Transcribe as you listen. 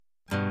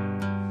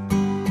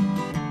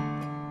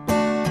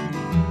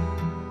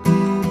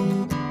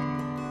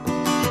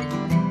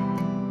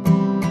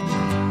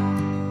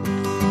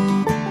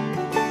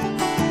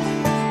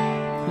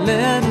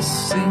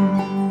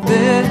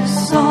a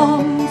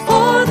song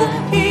for the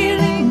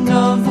healing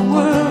of the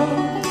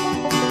world,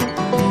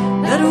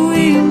 that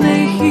we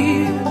may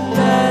heal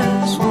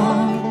as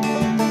one.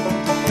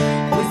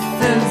 With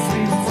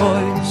every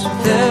voice,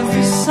 with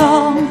every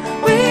song,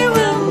 we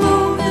will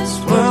move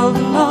this world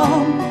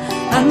along,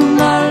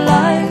 and our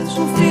lives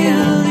will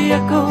feel the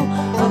echo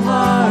of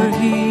our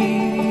healing.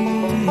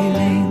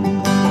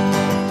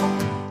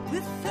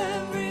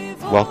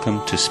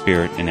 Welcome to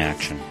Spirit in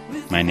Action.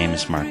 My name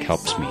is Mark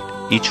Helpsmeet.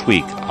 Each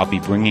week, I'll be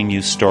bringing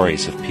you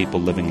stories of people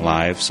living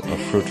lives of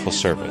fruitful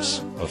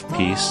service, of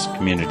peace,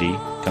 community,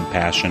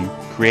 compassion,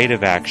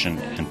 creative action,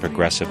 and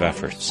progressive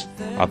efforts.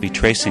 I'll be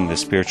tracing the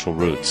spiritual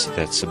roots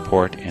that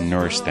support and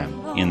nourish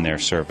them in their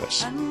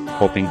service,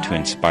 hoping to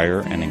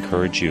inspire and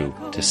encourage you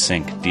to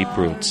sink deep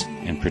roots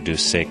and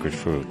produce sacred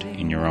fruit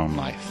in your own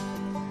life.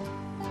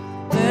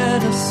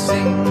 Let us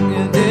sing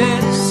a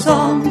little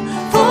song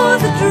for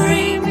the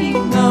dreaming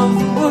of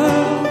the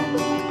world,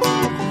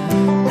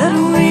 that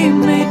we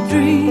may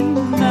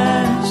dream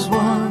as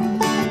one.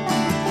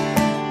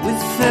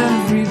 With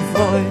every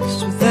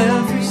voice, with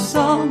every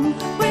song,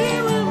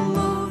 we will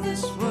move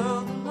this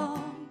world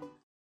along.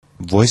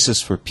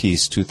 Voices for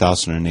Peace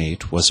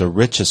 2008 was a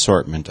rich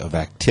assortment of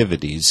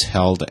activities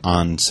held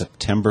on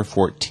September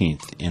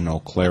 14th in Eau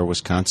Claire,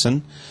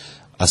 Wisconsin,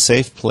 a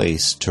safe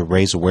place to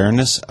raise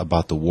awareness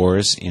about the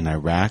wars in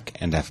Iraq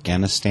and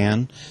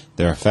Afghanistan,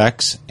 their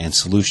effects, and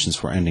solutions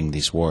for ending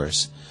these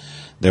wars.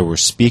 There were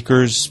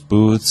speakers,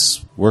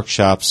 booths,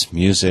 workshops,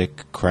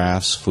 music,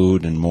 crafts,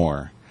 food, and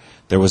more.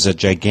 There was a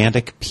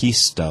gigantic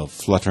peace dove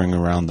fluttering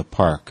around the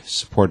park,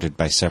 supported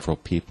by several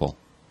people.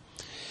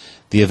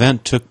 The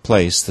event took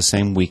place the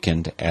same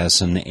weekend as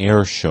an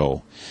air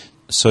show,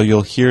 so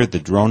you'll hear the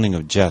droning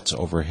of jets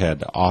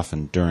overhead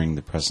often during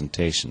the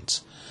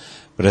presentations.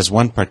 But as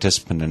one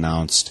participant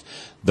announced,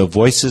 the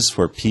voices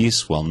for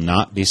peace will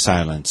not be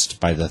silenced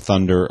by the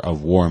thunder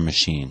of war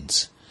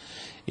machines.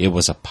 It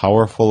was a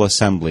powerful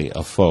assembly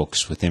of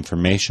folks with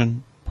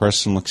information,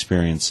 personal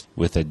experience,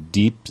 with a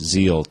deep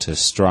zeal to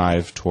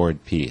strive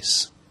toward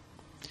peace.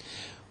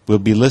 We'll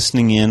be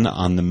listening in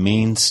on the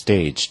main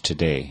stage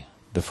today,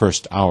 the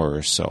first hour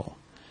or so.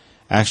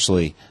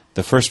 Actually,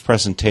 the first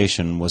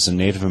presentation was a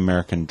Native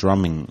American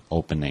drumming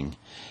opening,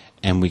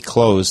 and we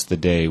closed the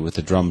day with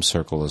a drum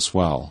circle as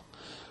well.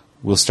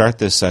 We'll start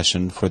this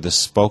session for the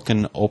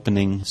spoken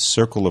opening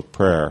circle of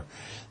prayer,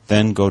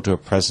 then go to a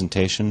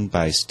presentation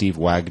by Steve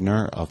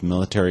Wagner of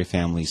Military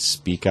Families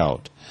Speak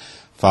Out,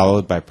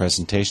 followed by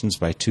presentations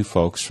by two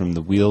folks from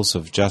the Wheels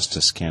of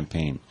Justice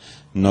campaign,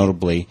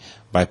 notably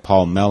by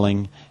Paul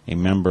Melling, a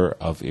member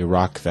of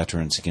Iraq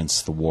Veterans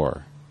Against the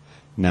War.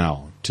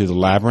 Now, to the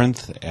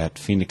Labyrinth at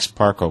Phoenix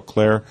Park, Eau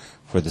Claire,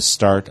 for the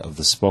start of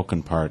the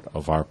spoken part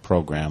of our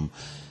program,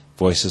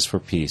 Voices for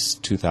Peace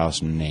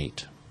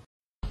 2008.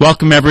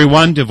 Welcome,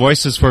 everyone, to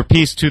Voices for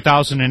Peace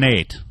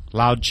 2008.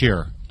 Loud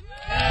cheer.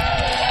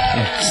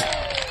 Yes.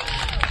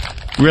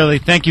 Really,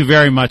 thank you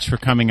very much for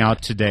coming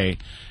out today.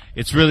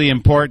 It's really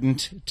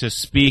important to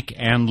speak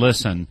and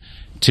listen,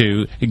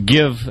 to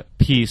give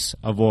peace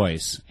a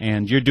voice,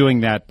 and you're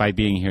doing that by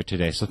being here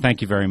today, so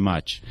thank you very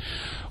much.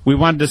 We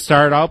wanted to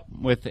start out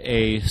with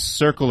a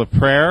circle of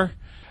prayer.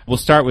 We'll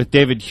start with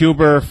David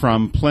Huber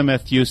from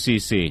Plymouth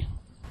UCC.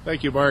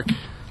 Thank you, Mark.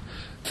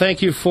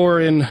 Thank you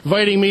for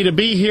inviting me to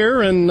be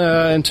here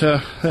and to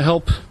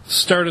help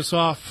start us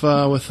off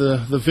with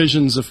the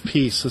visions of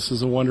peace. This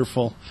is a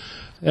wonderful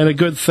and a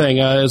good thing.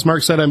 As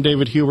Mark said, I'm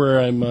David Huber.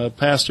 I'm a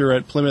pastor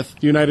at Plymouth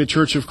United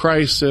Church of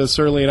Christ.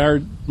 Certainly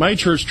in my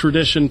church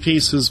tradition,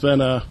 peace has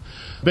been a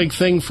big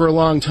thing for a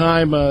long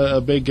time,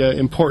 a big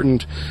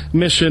important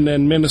mission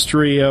and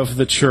ministry of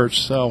the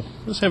church. So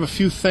let's have a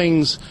few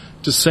things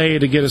to say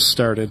to get us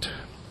started.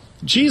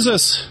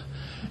 Jesus,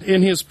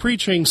 in his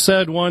preaching,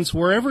 said once,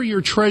 "Wherever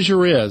your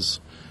treasure is,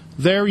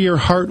 there your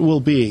heart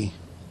will be."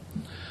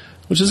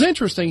 Which is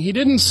interesting. He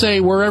didn't say,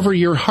 "Wherever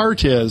your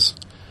heart is,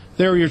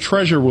 there your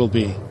treasure will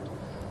be."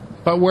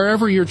 But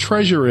wherever your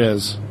treasure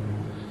is,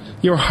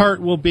 your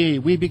heart will be.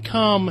 We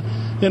become,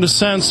 in a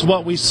sense,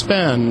 what we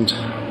spend.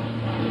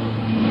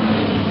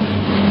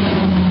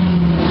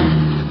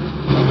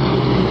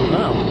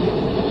 Wow.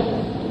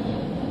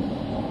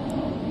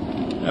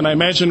 And I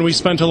imagine we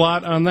spent a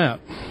lot on that.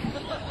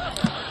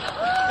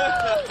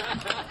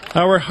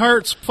 Our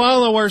hearts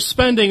follow our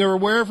spending, or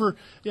wherever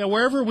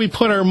we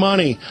put our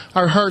money,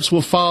 our hearts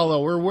will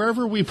follow. Or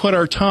wherever we put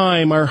our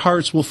time, our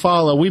hearts will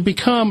follow. We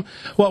become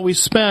what we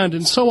spend,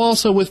 and so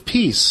also with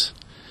peace.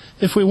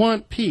 If we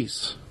want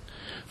peace,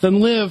 then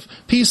live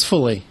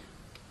peacefully.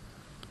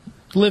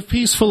 Live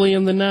peacefully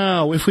in the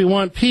now. If we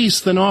want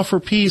peace, then offer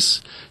peace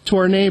to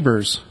our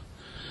neighbors.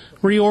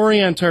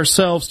 Reorient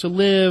ourselves to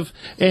live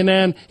in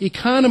an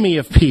economy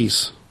of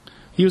peace,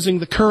 using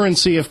the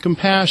currency of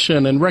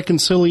compassion and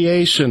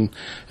reconciliation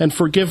and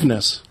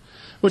forgiveness,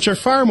 which are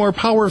far more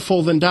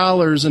powerful than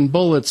dollars and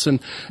bullets and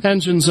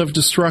engines of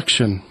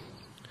destruction.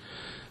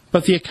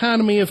 But the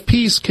economy of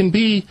peace can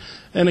be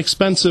an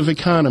expensive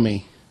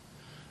economy,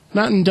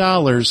 not in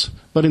dollars,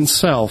 but in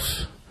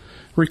self,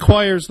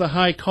 requires the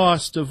high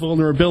cost of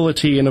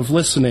vulnerability and of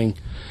listening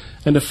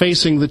and of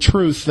facing the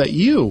truth that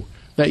you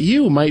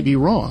might be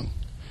wrong,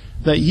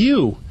 that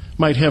you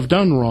might have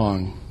done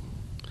wrong.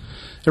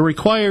 It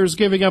requires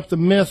giving up the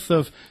myth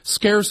of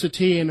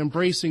scarcity and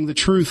embracing the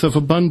truth of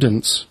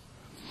abundance.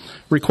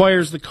 It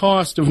requires the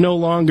cost of no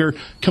longer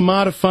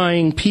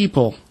commodifying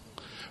people.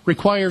 It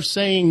requires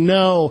saying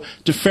no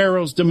to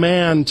Pharaoh's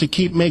demand to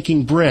keep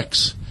making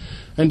bricks,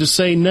 and to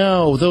say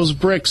no, those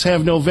bricks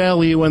have no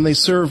value and they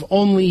serve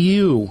only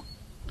you.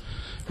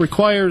 It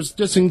requires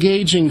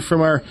disengaging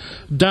from our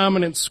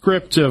dominant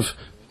script of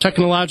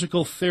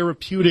technological,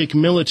 therapeutic,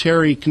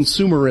 military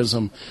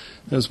consumerism,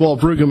 as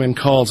Walt Brueggemann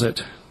calls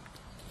it,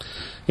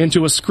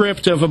 into a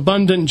script of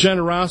abundant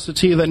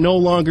generosity that no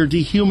longer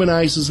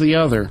dehumanizes the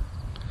other,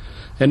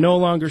 and no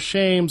longer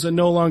shames and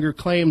no longer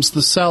claims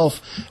the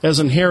self as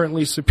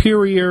inherently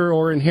superior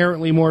or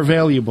inherently more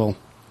valuable.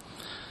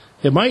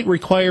 It might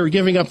require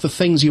giving up the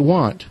things you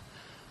want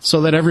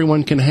so that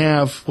everyone can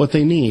have what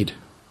they need.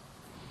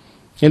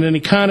 In an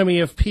economy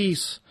of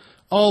peace,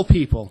 all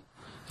people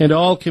and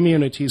all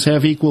communities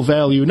have equal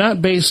value,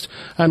 not based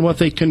on what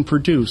they can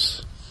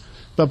produce,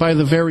 but by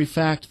the very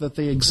fact that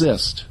they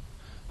exist,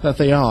 that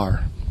they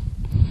are.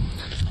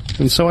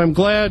 And so I'm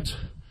glad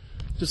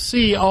to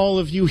see all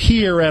of you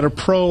here at a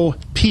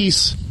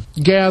pro-peace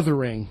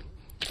gathering,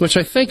 which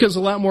I think is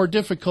a lot more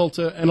difficult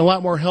and a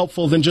lot more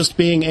helpful than just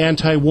being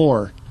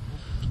anti-war.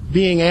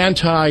 Being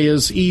anti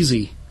is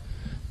easy.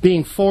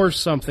 Being for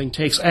something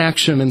takes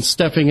action and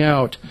stepping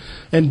out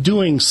and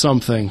doing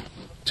something.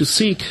 To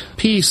seek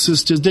peace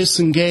is to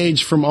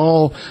disengage from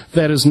all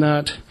that is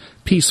not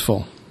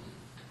peaceful.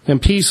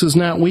 And peace is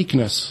not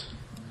weakness.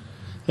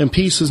 And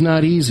peace is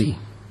not easy.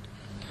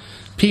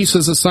 Peace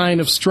is a sign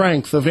of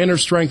strength, of inner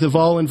strength of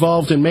all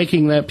involved in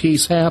making that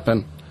peace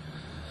happen,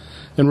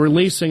 and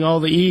releasing all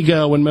the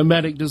ego and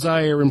mimetic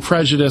desire and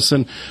prejudice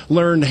and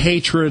learned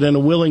hatred and a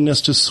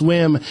willingness to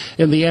swim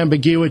in the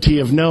ambiguity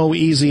of no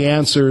easy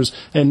answers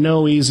and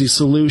no easy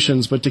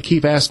solutions, but to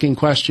keep asking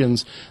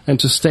questions and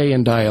to stay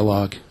in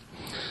dialogue.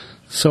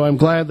 So I'm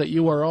glad that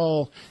you are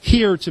all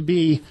here to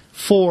be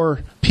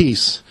for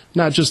peace,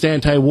 not just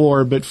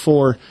anti-war, but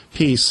for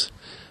peace.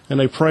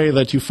 And I pray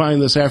that you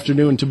find this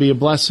afternoon to be a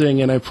blessing,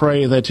 and I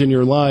pray that in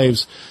your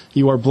lives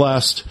you are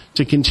blessed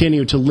to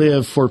continue to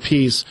live for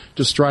peace,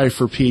 to strive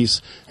for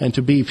peace, and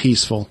to be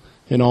peaceful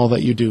in all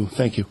that you do.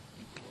 Thank you.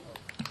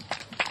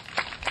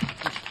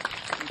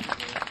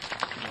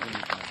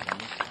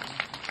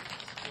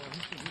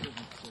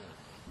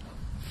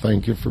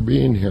 Thank you for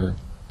being here.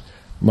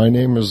 My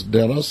name is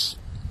Dennis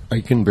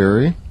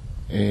Eikenberry,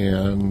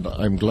 and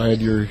I'm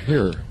glad you're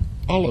here,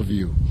 all of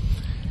you.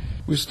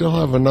 We still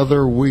have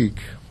another week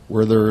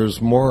where there is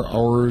more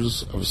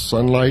hours of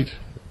sunlight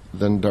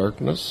than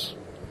darkness.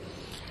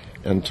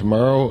 And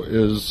tomorrow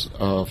is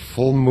a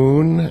full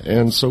moon,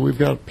 and so we've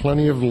got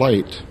plenty of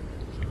light.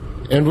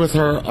 And with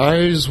our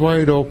eyes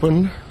wide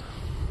open,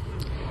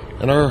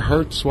 and our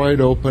hearts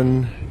wide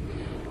open,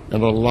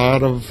 and a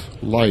lot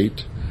of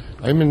light,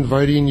 I'm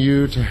inviting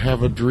you to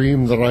have a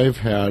dream that I've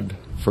had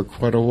for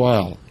quite a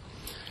while.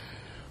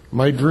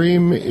 My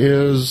dream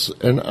is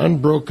an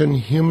unbroken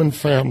human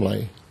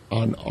family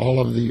on all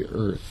of the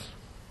earth.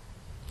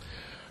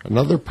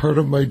 Another part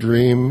of my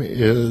dream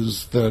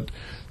is that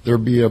there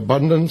be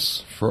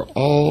abundance for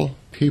all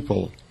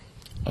people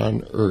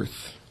on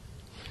earth.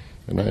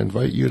 And I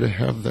invite you to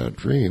have that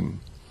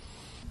dream.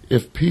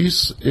 If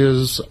peace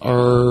is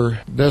our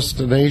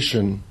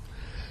destination,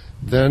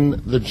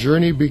 then the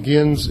journey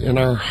begins in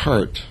our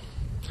heart.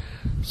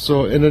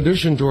 So in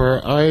addition to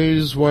our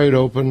eyes wide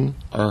open,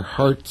 our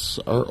hearts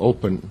are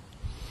open.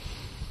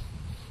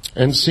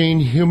 And seeing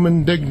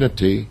human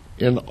dignity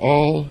in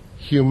all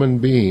human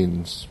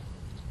beings.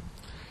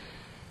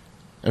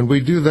 And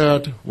we do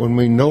that when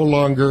we no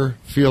longer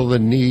feel the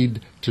need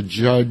to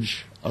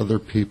judge other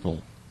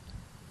people.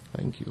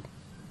 Thank you.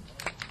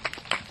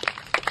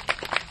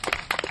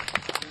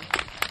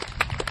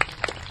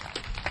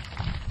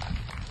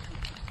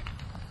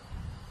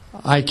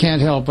 I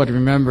can't help but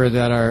remember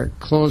that our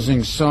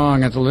closing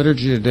song at the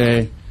liturgy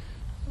today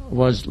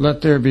was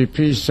 "Let there be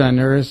peace on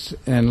earth,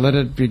 and let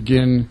it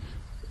begin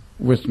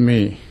with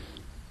me."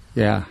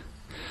 Yeah.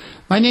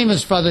 My name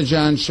is Father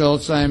John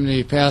Schultz. I'm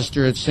the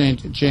pastor at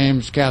St.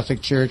 James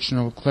Catholic Church in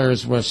Eau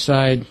Claire's West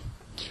Side.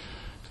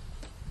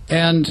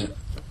 And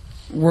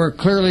we're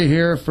clearly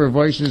here for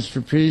Voices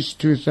for Peace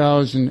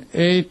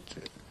 2008,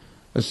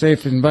 a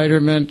safe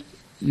environment.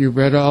 You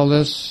read all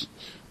this.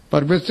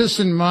 But with this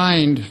in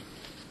mind,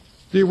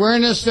 the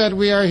awareness that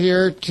we are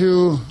here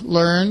to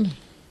learn,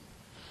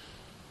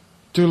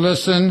 to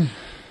listen,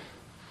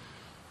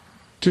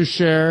 to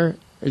share,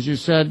 as you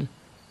said,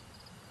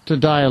 to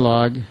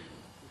dialogue.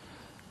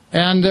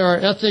 And there are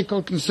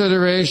ethical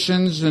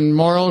considerations and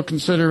moral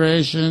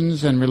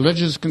considerations and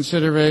religious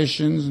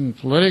considerations and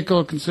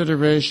political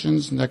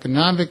considerations and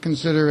economic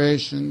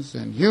considerations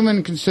and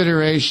human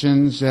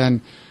considerations,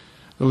 and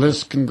the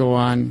list can go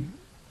on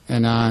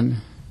and on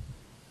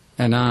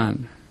and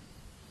on.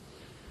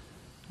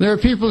 There are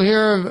people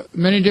here of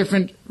many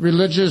different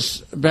religious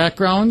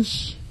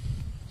backgrounds.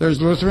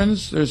 There's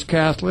Lutherans, there's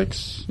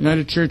Catholics,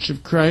 United Church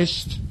of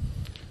Christ,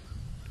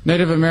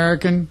 Native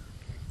American,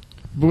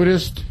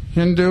 Buddhist,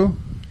 Hindu,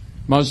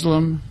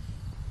 Muslim,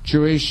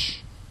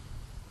 Jewish,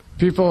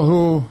 people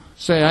who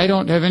say, I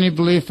don't have any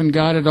belief in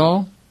God at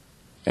all,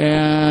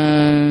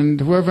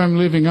 and whoever I'm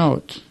leaving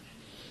out.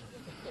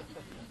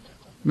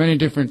 Many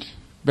different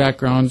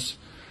backgrounds.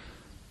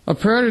 A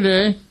prayer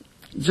today,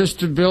 just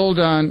to build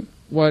on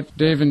what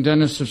Dave and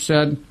Dennis have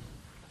said,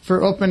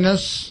 for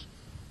openness,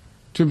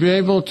 to be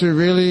able to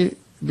really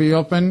be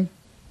open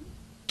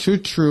to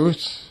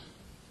truth,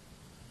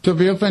 to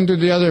be open to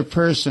the other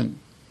person,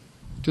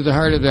 to the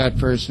heart of that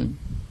person,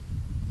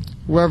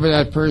 whoever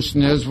that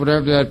person is,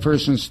 whatever that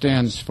person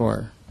stands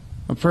for,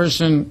 a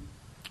person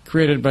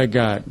created by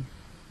God.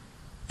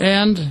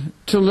 And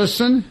to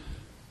listen.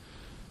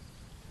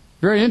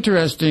 Very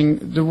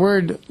interesting, the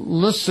word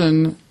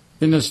listen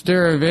in its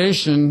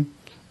derivation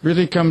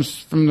really comes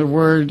from the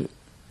word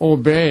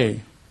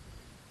obey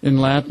in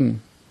Latin.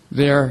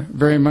 They are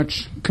very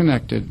much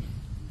connected.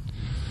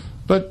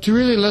 But to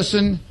really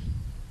listen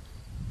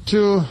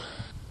to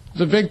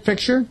the big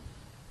picture,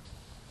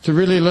 to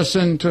really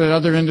listen to that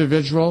other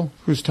individual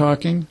who's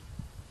talking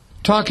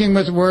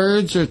with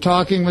words or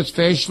talking with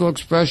facial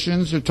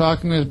expressions or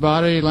talking with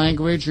body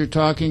language or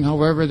talking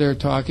however they're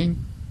talking.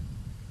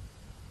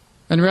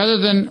 And rather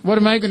than, what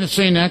am I going to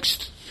say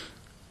next?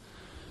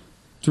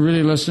 To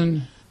really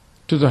listen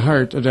to the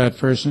heart of that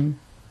person.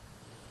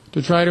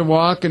 To try to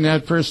walk in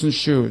that person's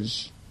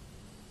shoes.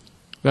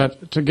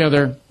 That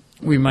together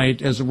we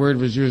might, as the word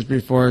was used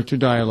before, to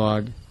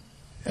dialogue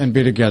and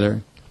be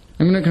together.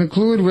 I'm going to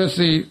conclude with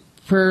the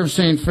prayer of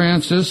St.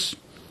 Francis.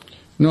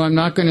 No, I'm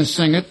not going to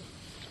sing it.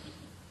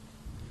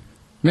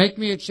 Make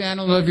me a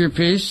channel of your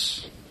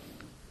peace.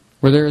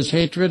 Where there is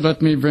hatred,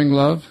 let me bring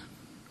love.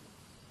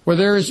 Where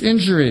there is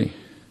injury,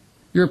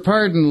 your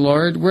pardon,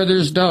 Lord. Where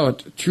there's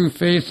doubt, true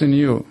faith in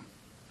you.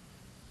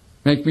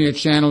 Make me a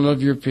channel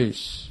of your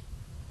peace.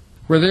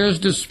 Where there is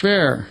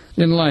despair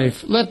in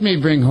life, let me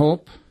bring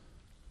hope.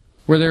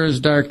 Where there is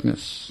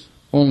darkness,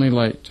 only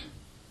light.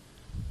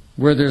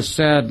 Where there's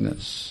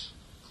sadness,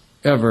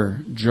 ever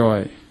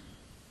joy.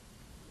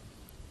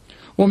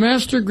 O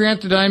Master,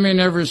 grant that I may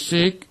never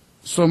seek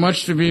so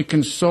much to be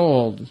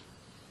consoled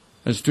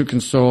as to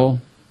console,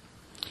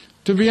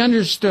 to be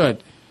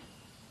understood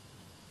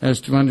as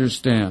to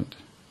understand,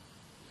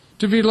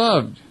 to be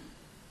loved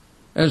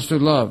as to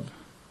love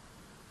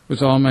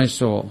with all my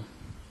soul.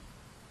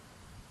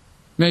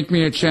 Make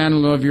me a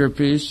channel of your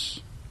peace.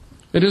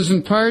 It is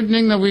in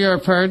pardoning that we are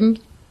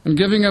pardoned, in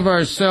giving of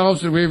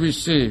ourselves that we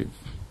receive,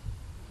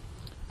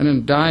 and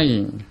in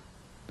dying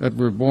that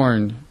we're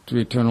born to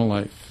eternal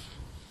life.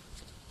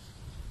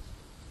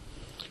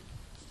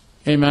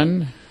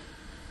 Amen.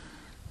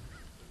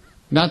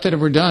 Not that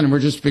we're done, we're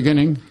just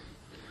beginning.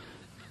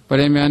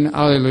 But amen,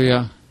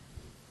 alleluia.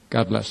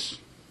 God bless.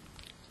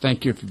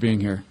 Thank you for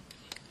being here.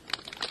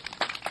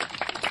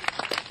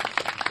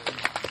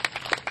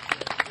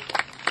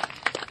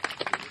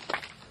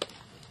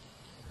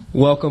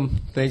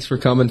 Welcome. Thanks for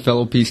coming,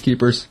 fellow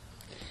peacekeepers.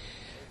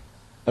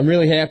 I'm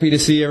really happy to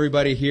see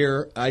everybody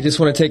here. I just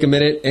want to take a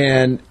minute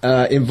and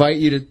invite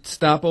you to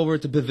stop over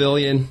at the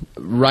pavilion,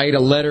 write a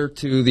letter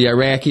to the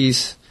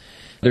Iraqis.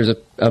 There's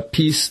a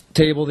peace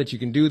table that you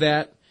can do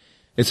that.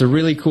 It's a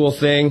really cool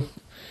thing.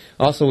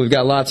 Also, we've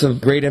got lots of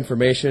great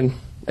information.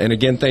 And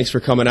again, thanks for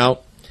coming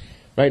out.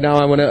 Right now,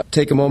 I want to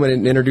take a moment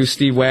and introduce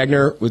Steve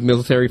Wagner with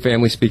Military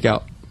Families Speak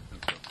Out.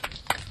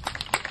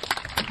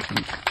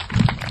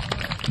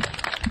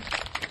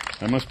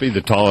 I must be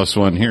the tallest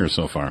one here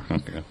so far.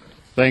 Okay.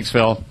 Thanks,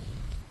 Phil.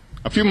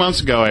 A few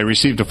months ago, I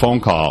received a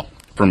phone call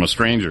from a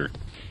stranger.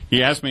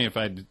 He asked me if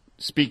I'd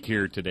speak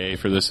here today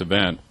for this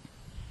event.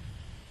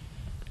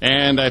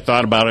 And I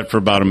thought about it for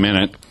about a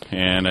minute,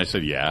 and I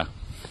said, yeah.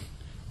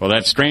 Well,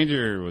 that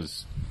stranger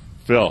was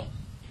Phil.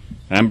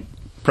 I'm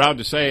proud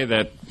to say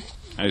that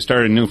I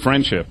started a new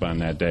friendship on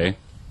that day.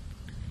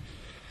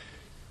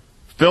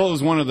 Phil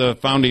is one of the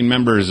founding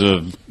members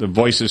of the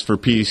Voices for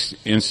Peace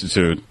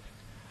Institute.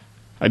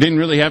 I didn't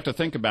really have to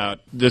think about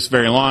this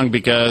very long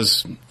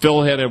because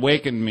Phil had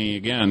awakened me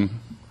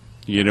again.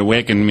 He had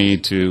awakened me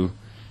to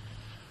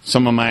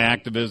some of my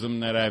activism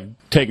that I've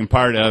taken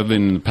part of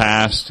in the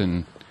past,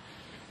 and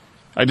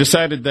I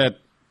decided that,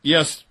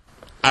 yes,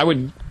 I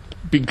would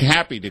be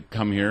happy to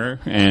come here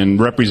and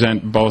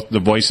represent both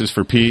the Voices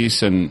for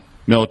Peace and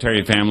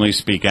Military Families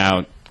Speak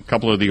Out, a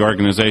couple of the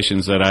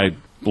organizations that I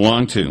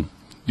belong to.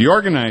 The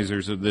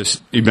organizers of this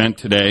event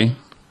today,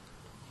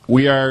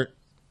 we are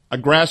a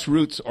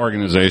grassroots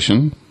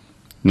organization,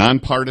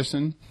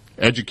 nonpartisan,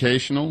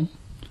 educational,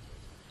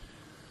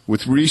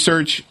 with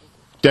research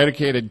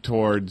dedicated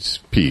towards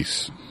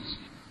peace.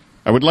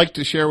 I would like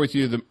to share with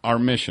you our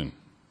mission.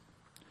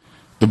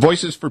 The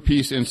Voices for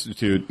Peace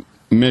Institute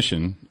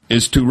mission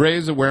is to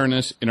raise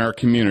awareness in our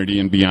community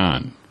and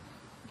beyond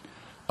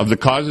of the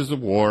causes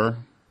of war,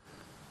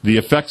 the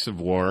effects of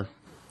war,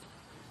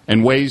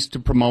 and ways to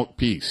promote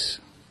peace.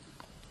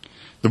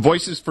 The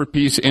Voices for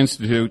Peace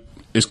Institute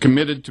is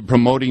committed to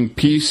promoting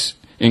peace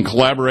in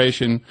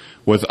collaboration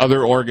with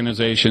other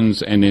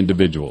organizations and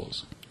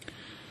individuals.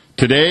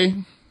 Today,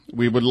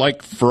 we would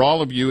like for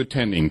all of you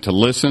attending to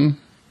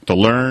listen, to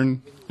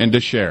learn, and to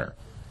share.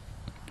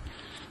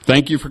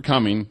 Thank you for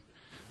coming.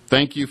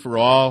 Thank you for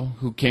all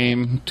who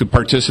came to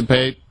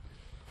participate.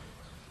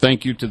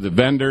 Thank you to the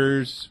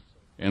vendors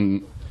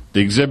and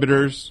the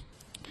exhibitors.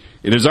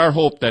 It is our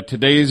hope that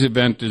today's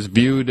event is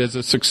viewed as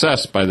a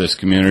success by this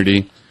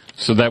community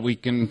so that we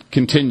can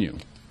continue.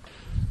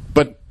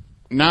 But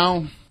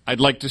now I'd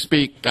like to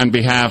speak on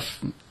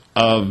behalf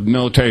of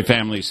Military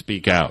Families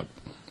Speak Out.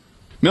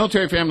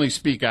 Military Families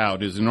Speak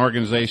Out is an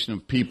organization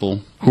of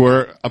people who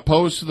are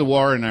opposed to the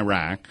war in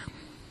Iraq,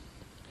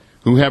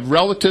 who have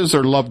relatives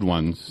or loved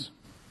ones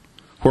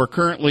who are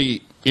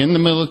currently in the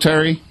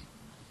military,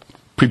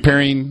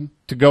 preparing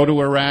to go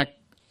to Iraq,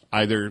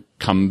 either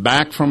come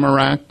back from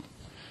Iraq,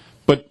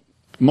 but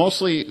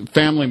mostly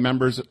family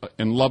members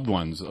and loved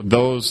ones of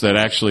those that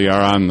actually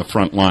are on the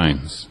front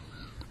lines.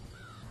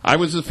 I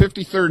was the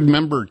 53rd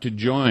member to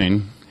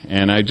join,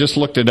 and I just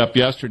looked it up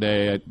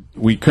yesterday.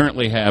 We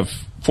currently have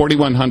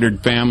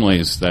 4,100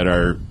 families that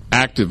are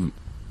active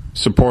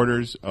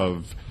supporters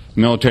of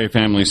Military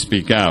Families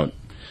Speak Out.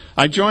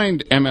 I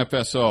joined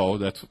MFSO.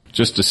 That's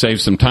just to save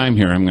some time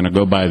here. I'm going to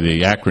go by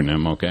the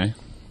acronym, okay?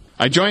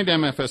 I joined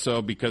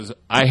MFSO because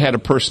I had a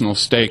personal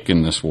stake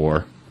in this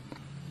war.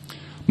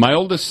 My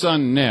oldest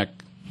son, Nick,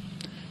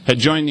 had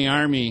joined the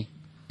Army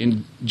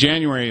in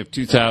January of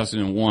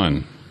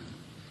 2001.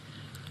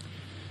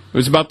 It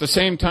was about the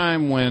same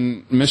time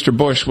when Mr.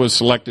 Bush was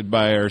selected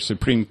by our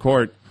Supreme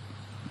Court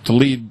to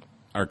lead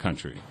our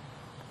country.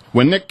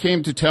 When Nick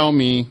came to tell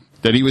me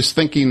that he was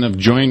thinking of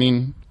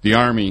joining the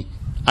Army,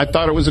 I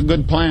thought it was a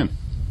good plan.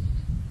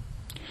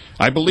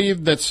 I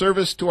believed that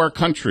service to our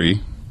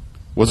country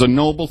was a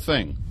noble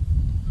thing,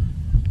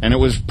 and it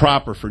was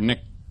proper for Nick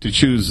to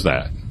choose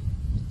that.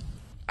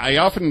 I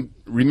often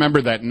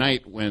remember that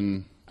night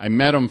when I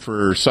met him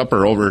for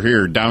supper over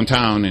here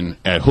downtown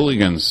at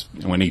Hooligans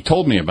when he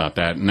told me about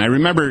that. And I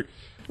remember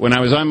when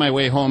I was on my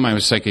way home, I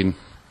was thinking,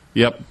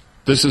 yep,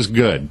 this is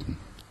good.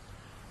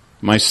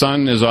 My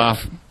son is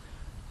off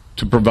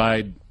to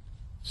provide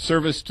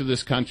service to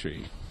this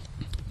country.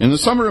 In the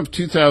summer of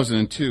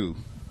 2002,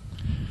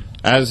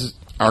 as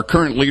our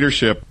current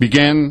leadership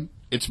began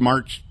its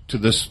march to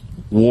this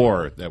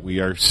war that we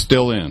are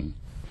still in,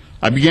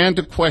 I began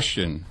to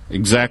question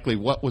exactly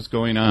what was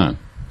going on.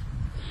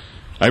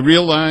 I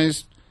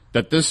realized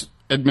that this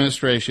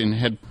administration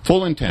had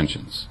full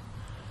intentions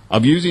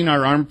of using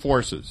our armed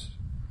forces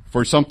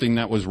for something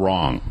that was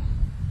wrong.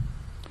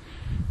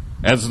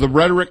 As the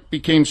rhetoric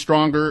became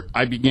stronger,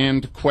 I began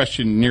to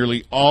question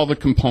nearly all the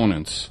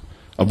components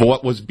of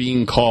what was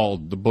being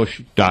called the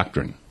Bush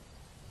Doctrine.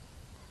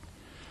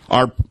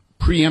 Our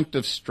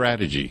preemptive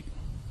strategy.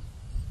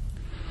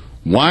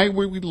 Why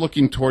were we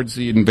looking towards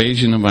the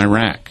invasion of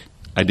Iraq?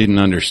 I didn't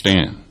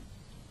understand.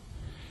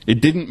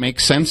 It didn't make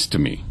sense to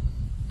me.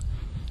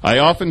 I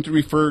often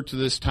refer to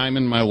this time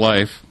in my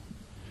life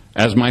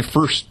as my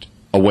first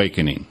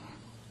awakening.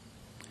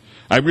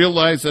 I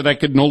realized that I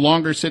could no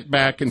longer sit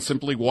back and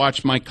simply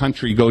watch my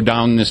country go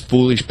down this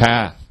foolish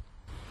path.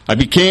 I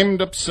became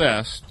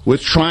obsessed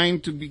with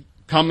trying to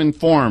become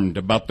informed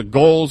about the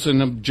goals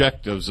and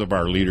objectives of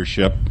our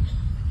leadership.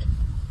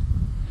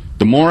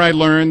 The more I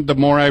learned, the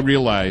more I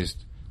realized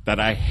that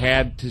I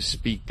had to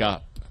speak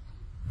up.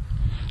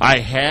 I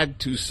had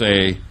to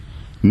say,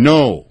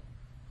 no,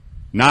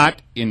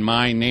 not in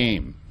my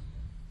name.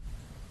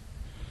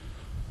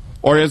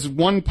 Or as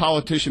one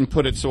politician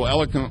put it so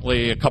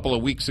eloquently a couple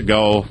of weeks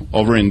ago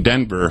over in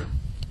Denver,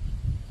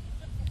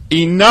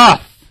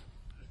 enough!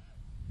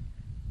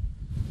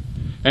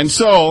 And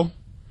so,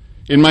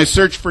 in my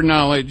search for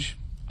knowledge,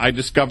 I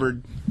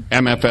discovered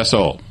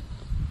MFSO.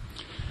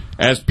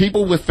 As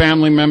people with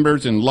family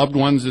members and loved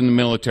ones in the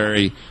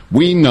military,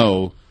 we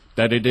know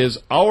that it is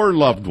our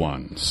loved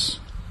ones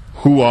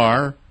who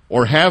are,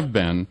 or have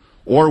been,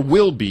 or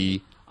will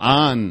be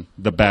on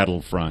the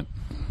battlefront.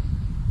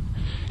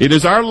 It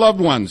is our loved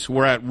ones who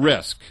are at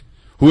risk,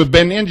 who have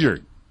been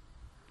injured,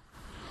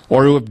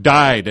 or who have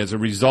died as a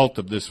result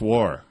of this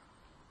war.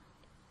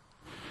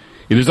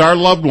 It is our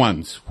loved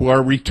ones who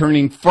are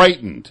returning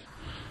frightened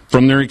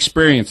from their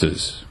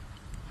experiences,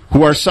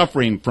 who are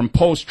suffering from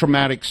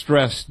post-traumatic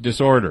stress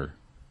disorder.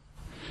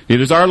 It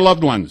is our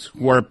loved ones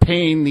who are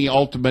paying the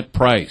ultimate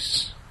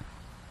price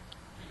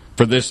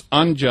for this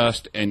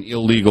unjust and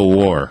illegal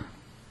war.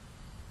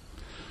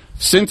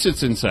 Since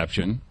its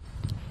inception,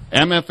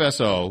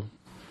 MFSO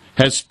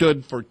has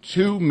stood for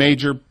two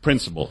major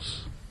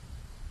principles.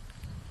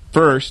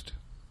 First,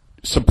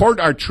 support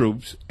our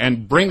troops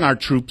and bring our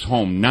troops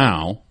home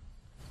now.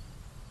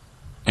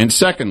 And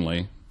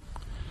secondly,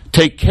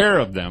 take care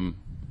of them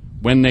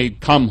when they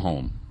come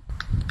home.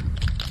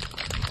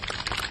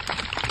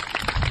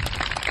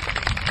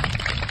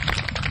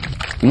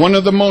 One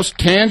of the most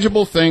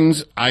tangible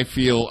things I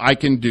feel I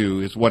can do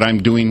is what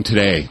I'm doing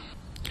today,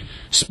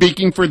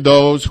 speaking for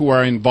those who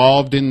are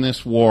involved in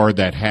this war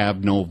that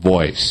have no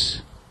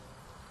voice.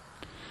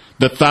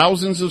 the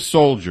thousands of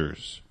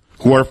soldiers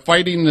who are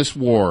fighting this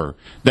war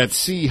that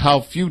see how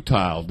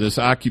futile this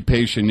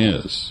occupation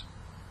is.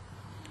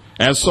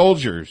 As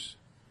soldiers,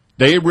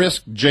 they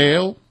risk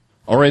jail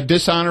or a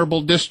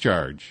dishonorable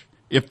discharge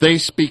if they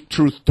speak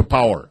truth to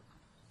power.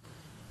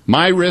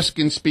 My risk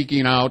in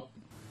speaking out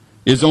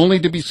is only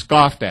to be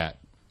scoffed at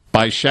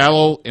by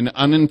shallow and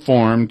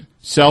uninformed,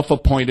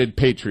 self-appointed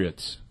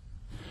patriots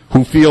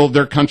who feel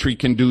their country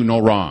can do no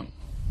wrong.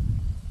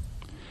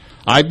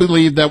 I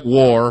believe that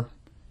war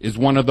is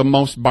one of the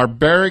most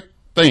barbaric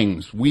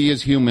things we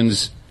as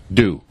humans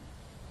do.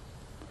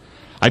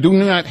 I do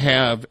not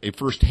have a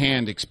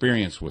first-hand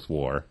experience with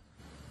war,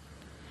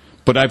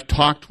 but I've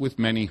talked with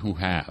many who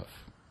have.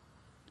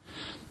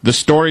 The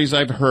stories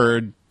I've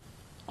heard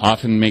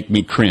often make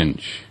me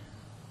cringe.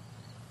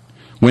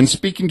 When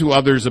speaking to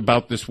others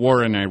about this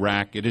war in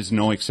Iraq, it is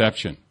no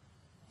exception.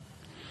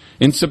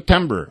 In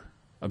September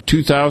of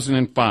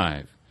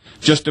 2005,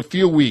 just a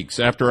few weeks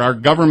after our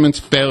government's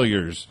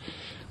failures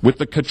with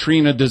the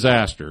Katrina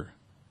disaster,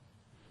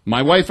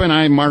 my wife and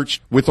I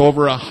marched with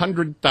over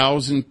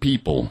 100,000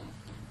 people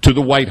to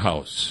the White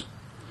House.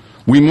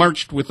 We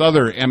marched with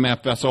other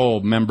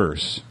MFSO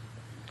members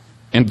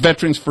and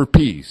Veterans for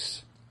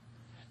Peace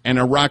and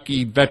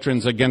Iraqi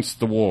Veterans Against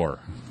the War.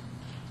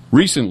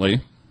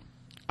 Recently,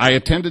 I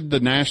attended the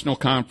National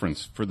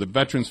Conference for the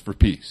Veterans for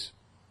Peace.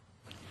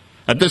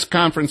 At this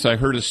conference, I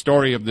heard a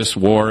story of this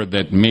war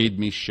that made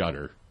me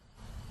shudder.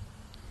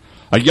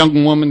 A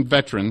young woman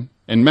veteran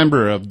and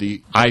member of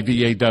the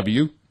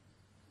IVAW,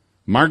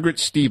 Margaret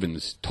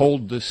Stevens,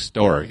 told this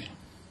story.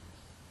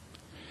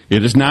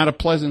 It is not a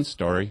pleasant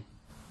story,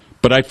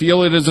 but I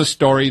feel it is a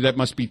story that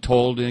must be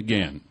told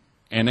again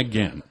and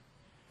again.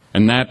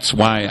 And that's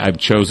why I've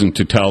chosen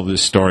to tell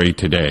this story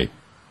today.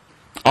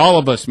 All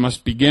of us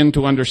must begin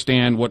to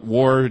understand what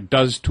war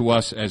does to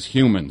us as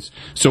humans,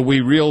 so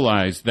we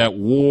realize that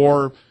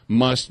war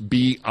must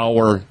be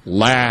our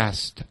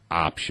last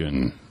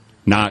option,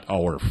 not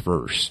our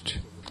first.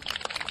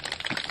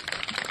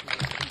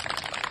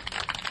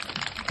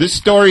 This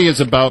story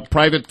is about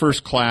Private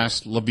First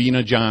Class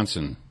Lavina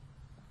Johnson.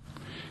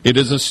 It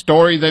is a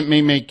story that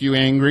may make you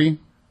angry,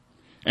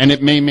 and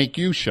it may make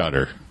you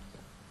shudder.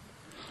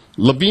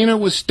 Lavina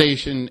was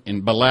stationed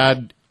in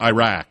Balad,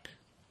 Iraq,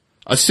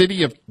 a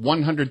city of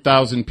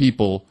 100,000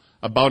 people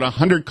about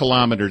 100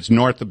 kilometers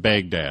north of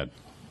Baghdad,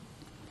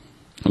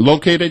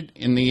 located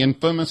in the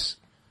infamous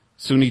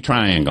Sunni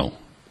Triangle.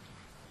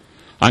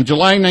 On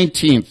July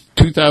 19,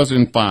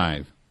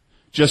 2005,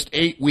 just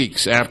 8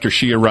 weeks after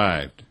she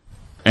arrived,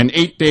 and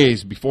 8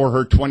 days before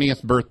her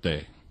 20th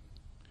birthday,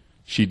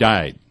 she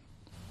died.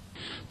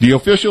 The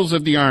officials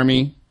of the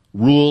Army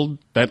ruled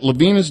that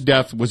Lavina's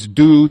death was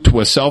due to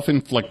a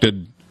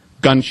self-inflicted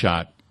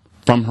gunshot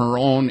from her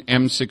own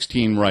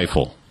M16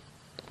 rifle.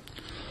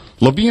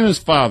 Lavina's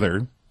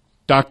father,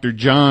 Dr.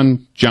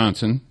 John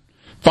Johnson,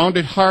 found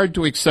it hard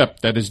to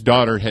accept that his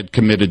daughter had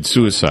committed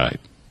suicide.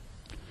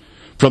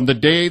 From the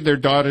day their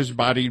daughter's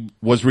body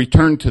was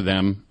returned to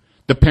them,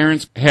 the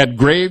parents had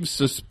grave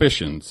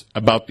suspicions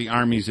about the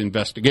Army's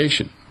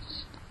investigation.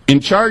 In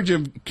charge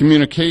of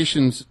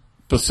communications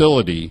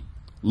facility,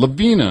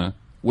 Lavina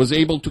was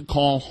able to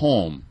call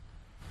home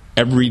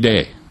every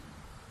day.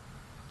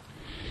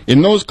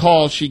 In those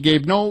calls, she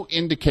gave no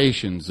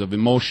indications of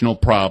emotional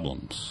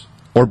problems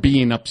or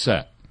being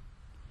upset.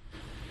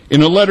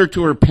 In a letter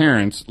to her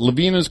parents,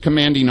 Lavina's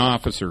commanding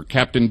officer,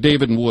 Captain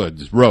David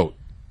Woods, wrote,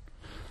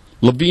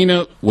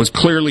 "Lavina was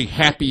clearly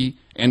happy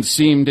and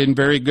seemed in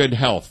very good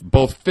health,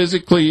 both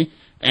physically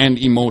and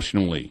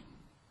emotionally.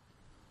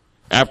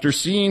 After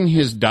seeing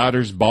his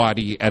daughter's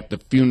body at the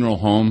funeral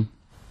home,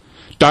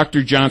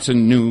 Dr.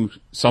 Johnson knew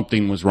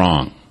something was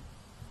wrong.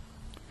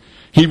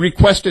 He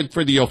requested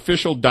for the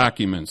official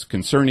documents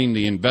concerning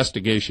the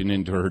investigation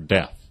into her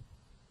death.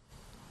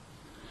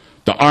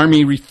 The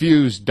Army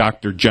refused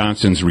Dr.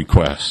 Johnson's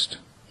request.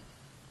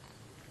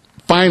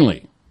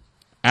 Finally,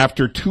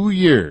 after 2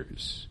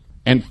 years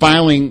and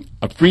filing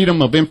a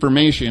Freedom of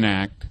Information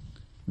Act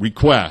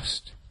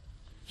request,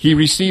 he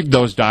received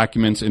those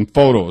documents and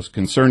photos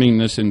concerning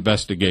this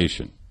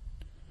investigation.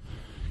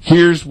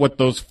 Here's what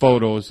those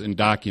photos and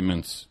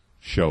documents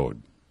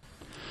showed.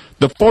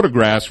 The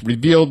photographs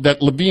revealed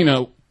that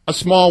Lavina, a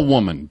small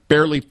woman,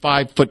 barely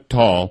 5 foot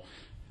tall,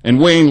 and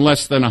weighing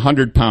less than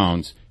 100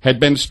 pounds, had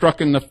been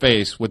struck in the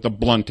face with a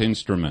blunt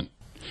instrument,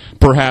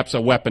 perhaps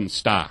a weapon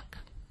stock.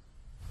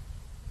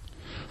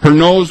 Her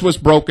nose was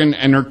broken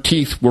and her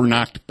teeth were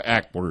knocked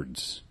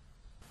backwards.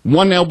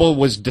 One elbow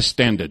was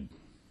distended.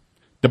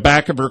 The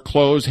back of her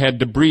clothes had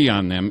debris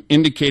on them,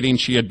 indicating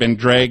she had been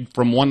dragged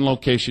from one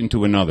location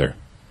to another.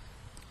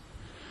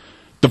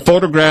 The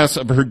photographs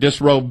of her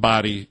disrobed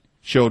body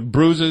showed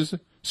bruises,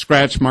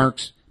 scratch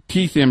marks,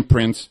 teeth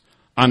imprints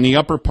on the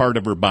upper part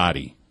of her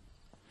body.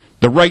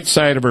 The right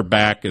side of her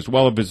back, as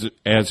well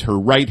as her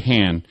right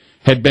hand,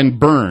 had been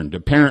burned,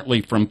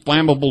 apparently from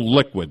flammable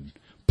liquid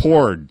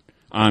poured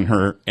on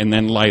her and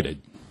then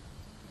lighted.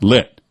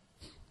 Lit.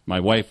 My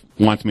wife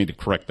wants me to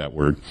correct that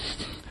word,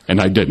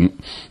 and I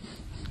didn't.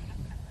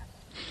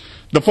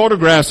 The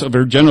photographs of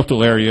her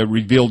genital area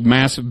revealed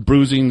massive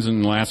bruisings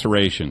and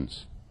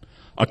lacerations.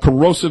 A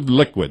corrosive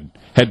liquid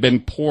had been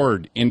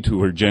poured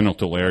into her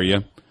genital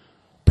area,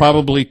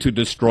 probably to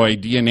destroy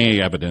DNA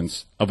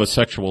evidence of a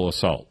sexual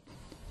assault.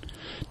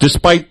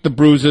 Despite the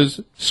bruises,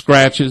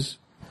 scratches,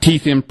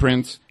 teeth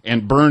imprints,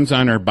 and burns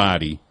on her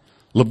body,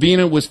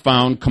 Lavina was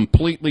found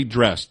completely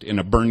dressed in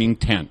a burning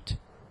tent.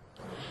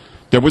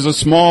 There was a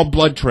small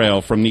blood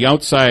trail from the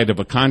outside of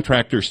a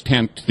contractor's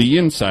tent to the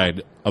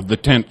inside of the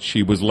tent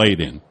she was laid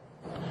in.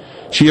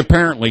 She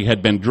apparently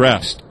had been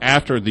dressed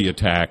after the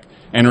attack,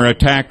 and her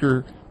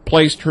attacker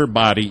placed her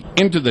body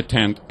into the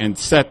tent and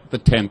set the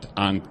tent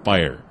on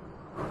fire.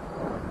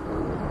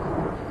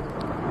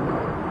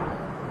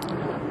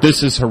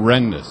 This is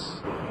horrendous.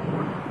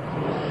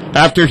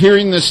 After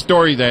hearing this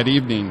story that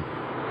evening,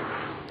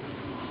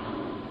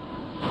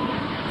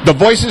 the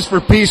voices for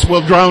peace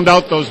will drown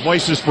out those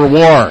voices for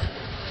war.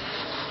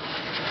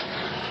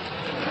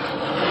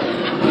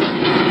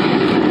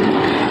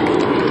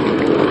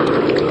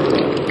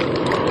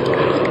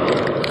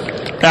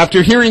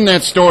 After hearing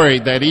that story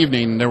that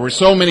evening, there were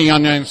so many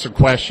unanswered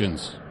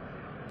questions.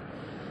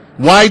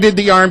 Why did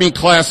the Army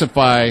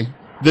classify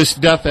this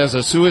death as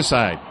a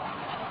suicide?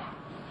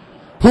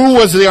 Who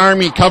was the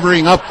Army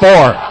covering up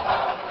for?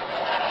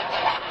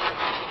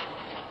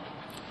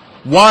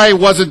 Why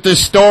wasn't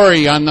this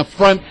story on the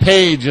front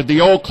page of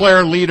the Eau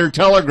Claire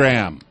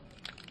Leader-Telegram?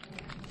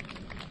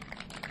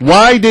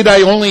 Why did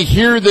I only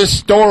hear this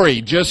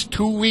story just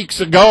 2 weeks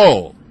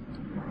ago?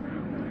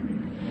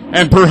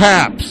 And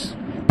perhaps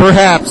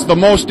the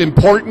most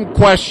important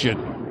question,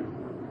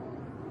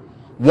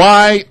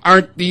 why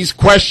aren't these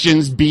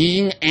questions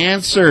being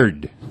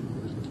answered?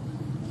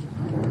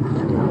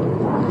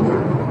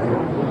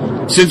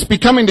 Since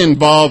becoming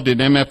involved in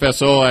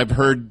MFSO, I've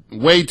heard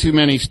way too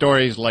many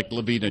stories like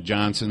Lavina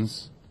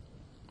Johnson's.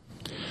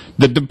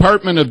 The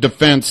Department of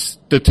Defense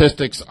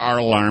statistics are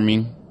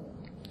alarming.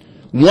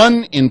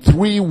 1 in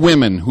 3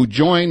 women who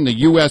join the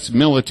U.S.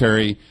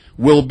 military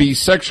will be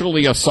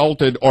sexually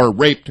assaulted or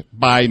raped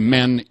by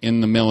men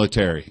in the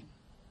military.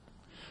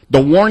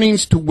 The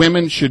warnings to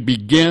women should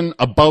begin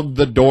above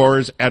the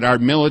doors at our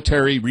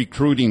military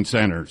recruiting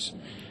centers,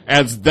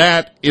 as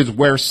that is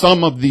where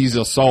some of these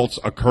assaults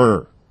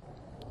occur.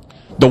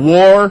 The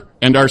war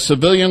and our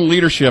civilian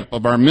leadership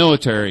of our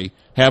military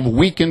have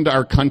weakened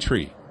our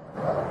country.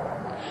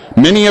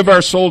 Many of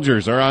our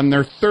soldiers are on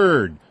their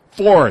 3rd,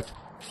 4th,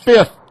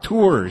 5th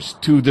tours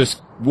to this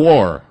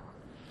war,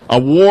 a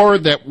war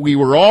that we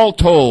were all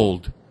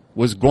told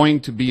was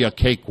going to be a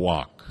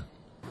cakewalk.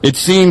 It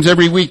seems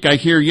every week I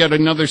hear yet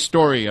another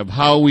story of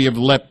how we have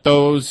let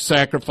those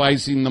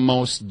sacrificing the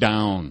most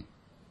down.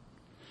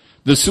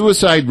 The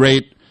suicide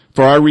rate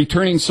for our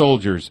returning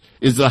soldiers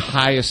is the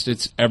highest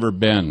it's ever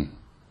been.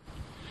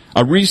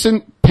 A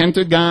recent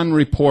Pentagon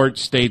report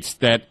states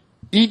that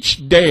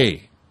each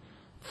day,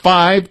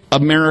 5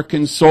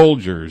 American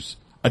soldiers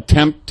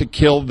attempt to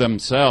kill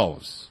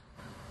themselves.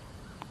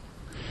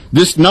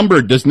 This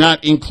number does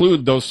not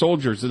include those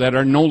soldiers that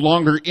are no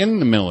longer in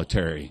the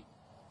military.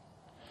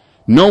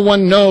 No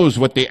one knows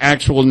what the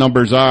actual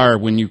numbers are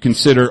when you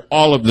consider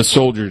all of the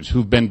soldiers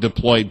who've been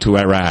deployed to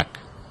Iraq.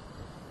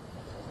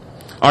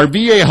 Our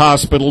VA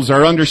hospitals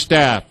are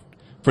understaffed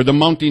for the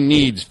mounting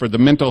needs for the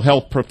mental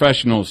health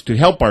professionals to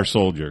help our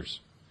soldiers.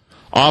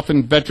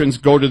 Often veterans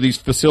go to these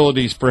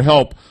facilities for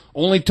help,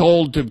 only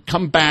told to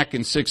come back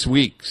in 6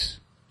 weeks.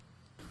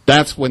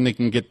 That's when they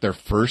can get their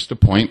first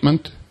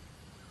appointment.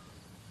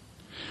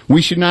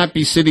 We should not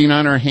be sitting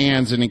on our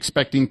hands and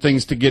expecting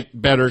things to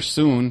get better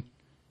soon.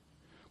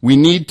 We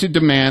need to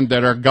demand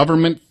that our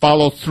government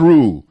follow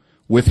through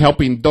with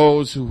helping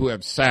those who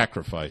have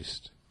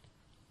sacrificed.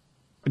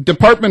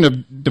 Department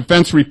of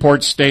Defense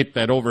reports state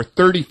that over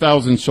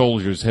 30,000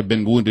 soldiers have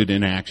been wounded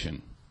in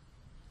action.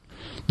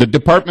 The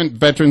Department of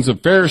Veterans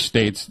Affairs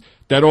states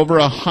that over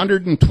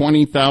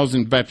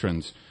 120,000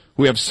 veterans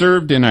who have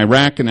served in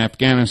Iraq and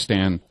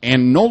Afghanistan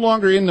and no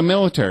longer in the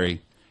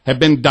military have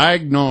been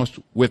diagnosed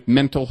with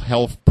mental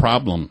health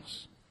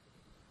problems.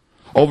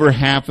 Over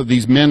half of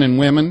these men and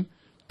women,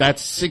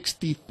 that's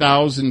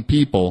 60,000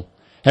 people,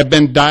 have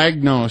been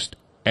diagnosed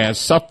as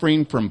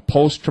suffering from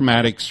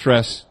post-traumatic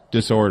stress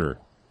disorder.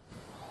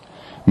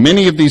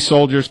 Many of these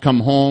soldiers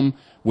come home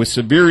with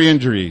severe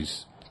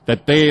injuries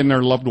that they and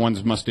their loved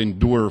ones must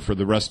endure for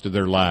the rest of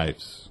their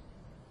lives.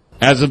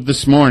 As of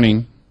this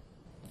morning,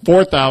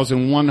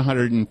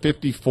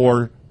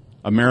 4,154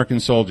 American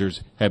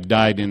soldiers have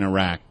died in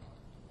Iraq.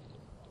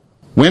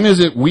 When is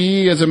it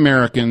we as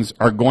Americans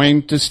are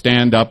going to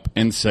stand up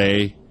and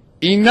say,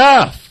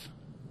 enough?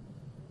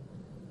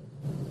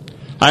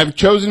 I've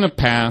chosen a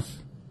path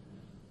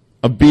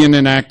of being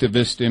an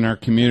activist in our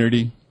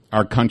community,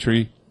 our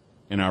country,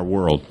 in our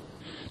world,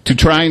 to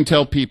try and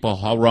tell people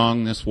how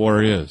wrong this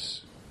war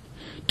is,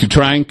 to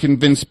try and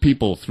convince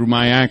people through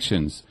my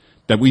actions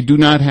that we do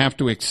not have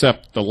to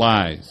accept the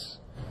lies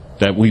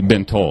that we've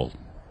been told.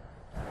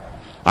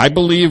 I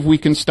believe we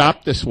can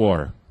stop this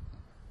war.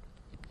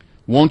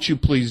 Won't you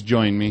please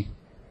join me?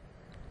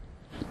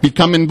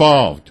 Become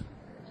involved.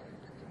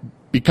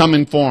 Become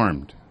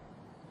informed.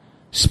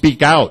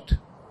 Speak out.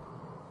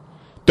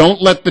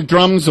 Don't let the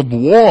drums of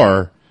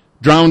war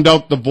drown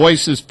out the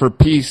voices for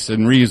peace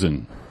and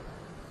reason.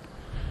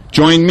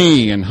 Join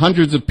me and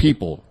hundreds of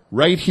people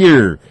right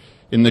here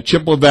in the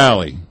Chippewa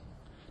Valley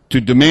to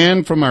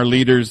demand from our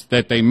leaders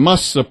that they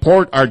must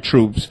support our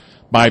troops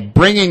by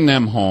bring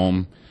them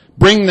home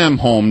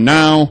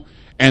now,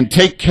 and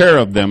take care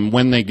of them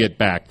when they get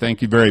back.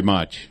 Thank you very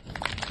much.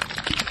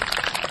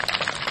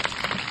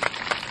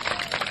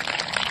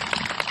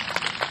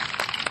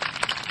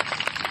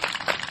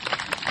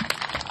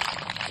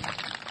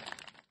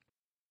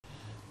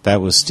 That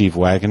was Steve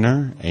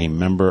Wagoner, a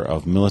member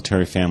of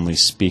Military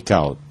Families Speak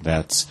Out.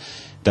 That's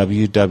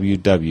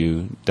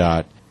www.mfso.org.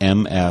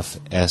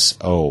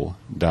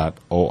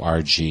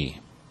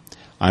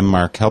 I'm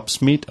Mark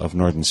Helpsmeet of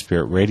Northern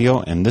Spirit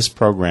Radio, and this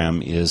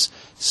program is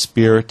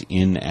Spirit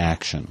in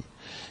Action.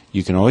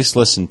 You can always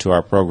listen to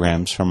our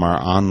programs from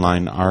our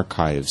online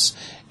archives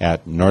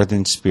at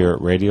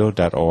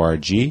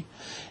northernspiritradio.org,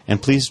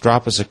 and please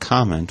drop us a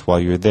comment while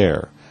you're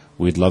there.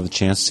 We'd love the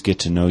chance to get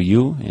to know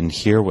you and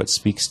hear what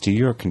speaks to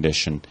your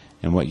condition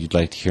and what you'd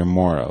like to hear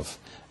more of.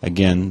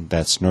 Again,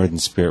 that's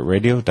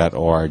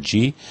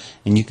northernspiritradio.org,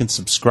 and you can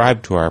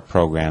subscribe to our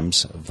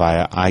programs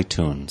via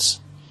iTunes.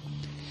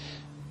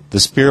 The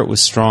spirit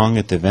was strong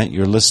at the event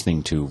you're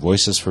listening to,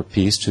 Voices for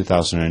Peace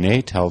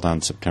 2008, held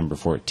on September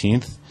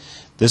 14th.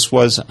 This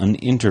was an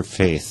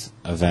interfaith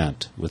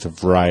event with a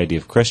variety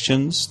of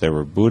Christians. There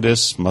were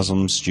Buddhists,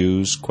 Muslims,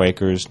 Jews,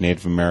 Quakers,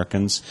 Native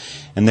Americans,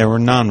 and there were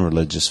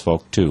non-religious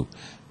folk too.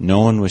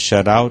 No one was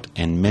shut out,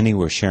 and many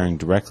were sharing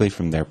directly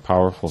from their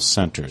powerful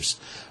centers,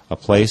 a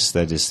place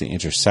that is the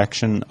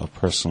intersection of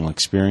personal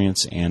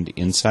experience and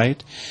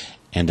insight,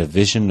 and a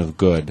vision of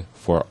good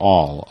for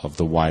all of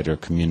the wider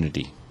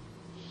community.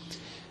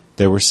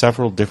 There were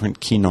several different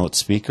keynote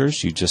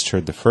speakers. You just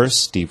heard the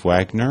first, Steve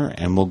Wagoner,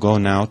 and we'll go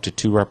now to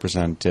two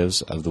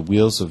representatives of the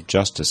Wheels of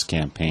Justice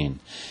campaign,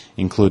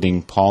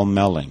 including Paul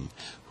Melling,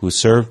 who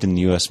served in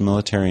the U.S.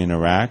 military in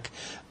Iraq,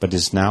 but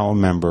is now a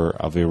member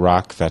of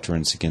Iraq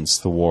Veterans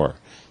Against the War,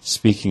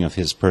 speaking of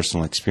his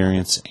personal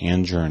experience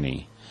and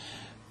journey.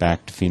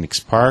 Back to Phoenix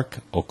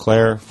Park, Eau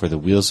Claire, for the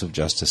Wheels of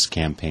Justice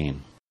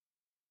campaign.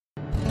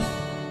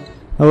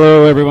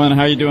 Hello, everyone.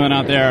 How are you doing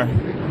out there?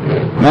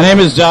 My name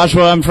is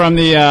Joshua. I'm from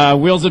the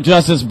Wheels of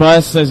Justice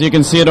bus. As you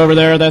can see it over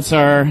there, that's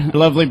our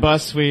lovely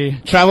bus. We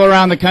travel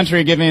around the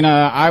country giving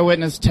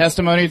eyewitness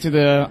testimony to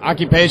the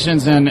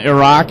occupations in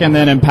Iraq and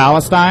then in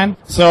Palestine.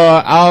 So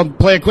I'll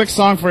play a quick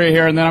song for you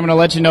here, and then I'm going to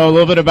let you know a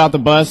little bit about the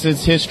bus,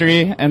 its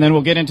history, and then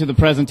we'll get into the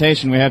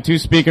presentation. We have two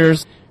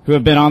speakers who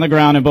have been on the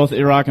ground in both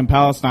Iraq and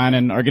Palestine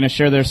and are going to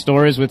share their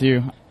stories with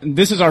you.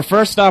 This is our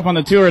first stop on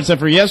the tour, except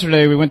for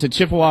yesterday. We went to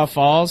Chippewa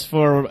Falls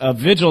for a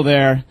vigil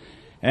there,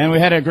 and we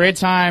had a great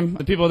time.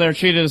 The people there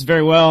treated us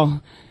very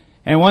well.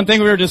 And one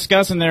thing we were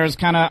discussing there is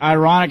kind of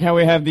ironic how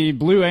we have the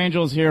Blue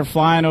Angels here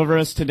flying over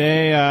us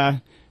today,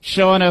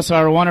 showing us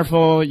our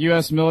wonderful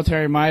U.S.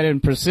 military might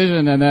and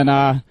precision, and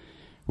then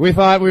we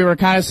thought we were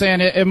kind of saying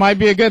it might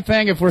be a good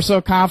thing if we're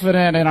so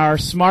confident in our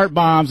smart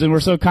bombs and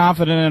we're so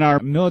confident in our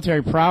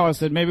military prowess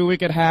that maybe we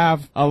could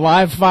have a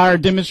live fire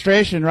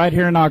demonstration right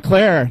here in Eau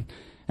Claire.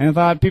 And I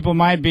thought people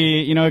might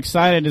be,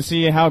 excited to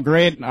see how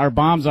great our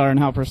bombs are and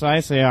how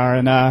precise they are.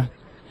 And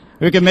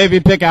we could maybe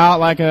pick out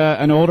like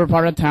an older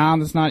part of town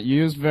that's not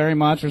used very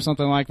much or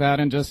something like that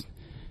and just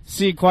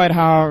see quite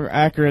how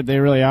accurate they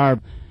really are.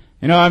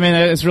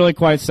 It's really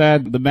quite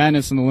sad, the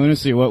madness and the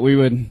lunacy, what we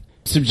would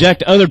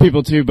subject other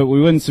people to, but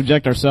we wouldn't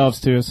subject ourselves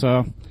to.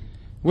 So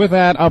with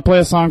that, I'll play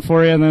a song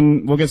for you, and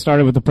then we'll get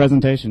started with the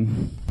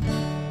presentation.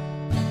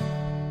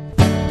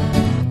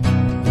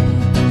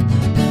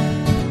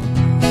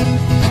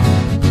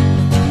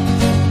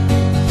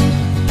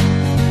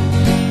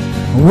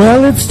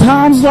 Well, it's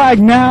times like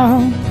now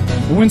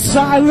when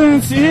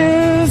silence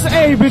is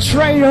a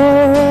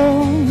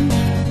betrayal,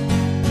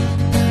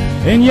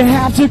 and you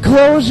have to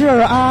close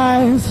your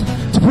eyes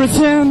to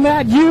pretend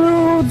that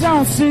you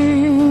don't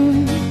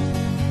see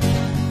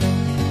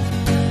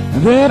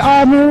that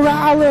our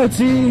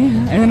morality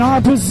and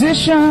our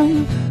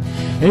position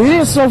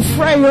is so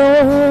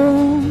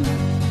frail,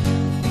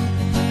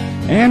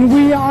 and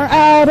we are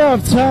out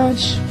of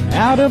touch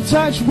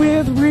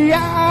with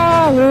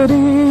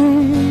reality.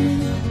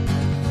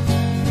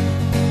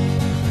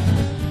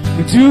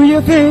 Do you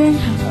think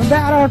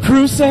that our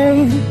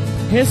crusade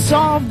has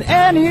solved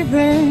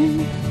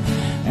anything?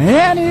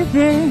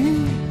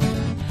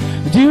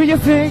 Do you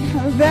think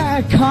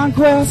that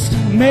conquest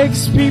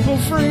makes people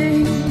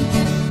free?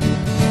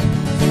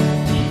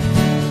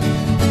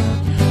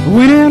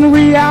 When in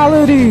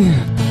reality,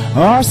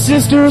 our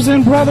sisters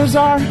and brothers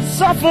are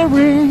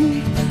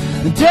suffering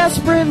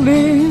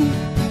desperately.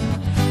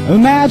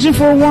 Imagine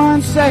for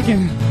 1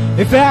 second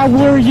if that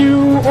were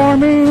you or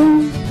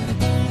me.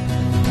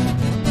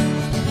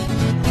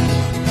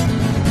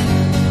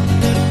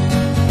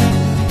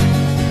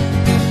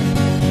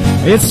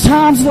 It's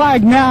times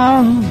like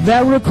now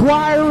that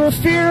require a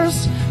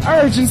fierce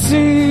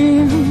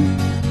urgency.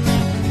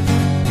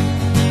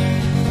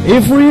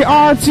 If we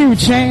are to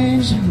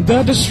change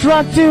the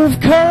destructive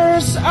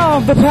curse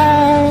of the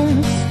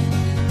past,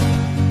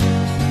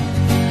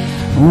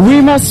 we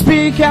must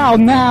speak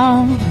out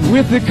now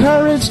with the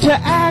courage to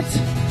act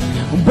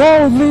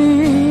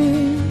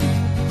boldly.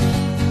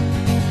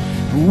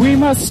 We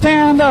must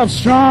stand up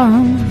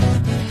strong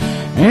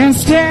and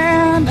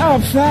stand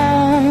up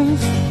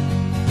fast.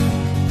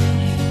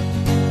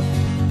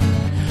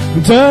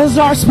 Does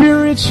our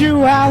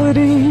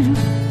spirituality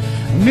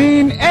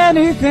mean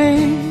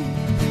anything?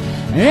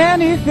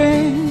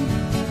 Anything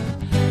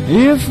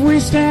if we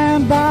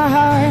stand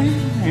by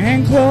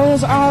and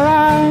close our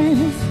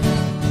eyes?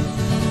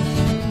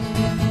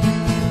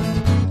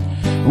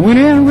 When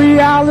in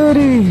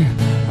reality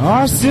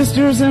our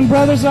sisters and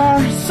brothers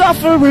are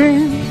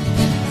suffering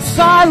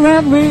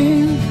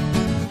silently,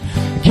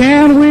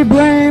 can we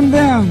blame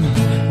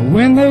them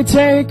when they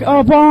take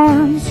up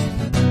arms?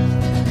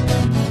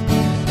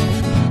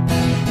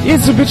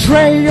 It's a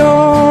betrayal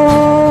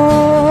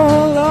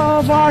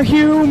of our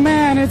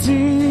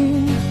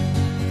humanity,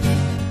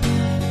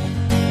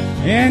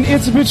 and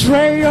it's a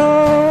betrayal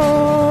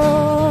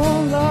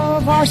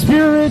of our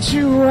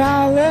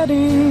spirituality,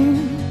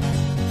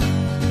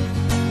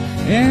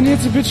 and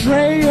it's a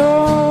betrayal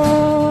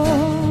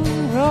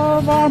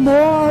of our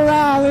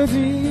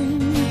morality.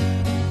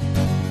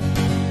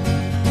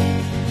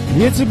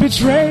 It's a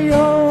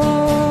betrayal.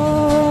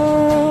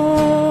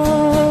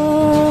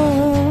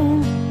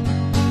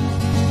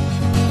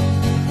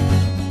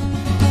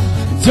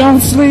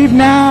 Don't sleep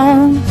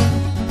now.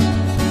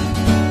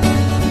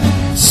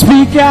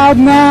 Speak out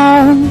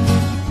now.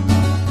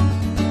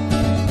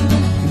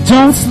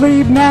 Don't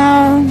sleep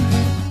now.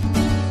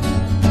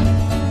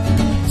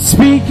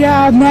 Speak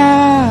out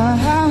now.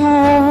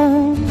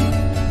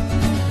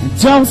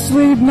 Don't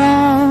sleep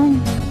now.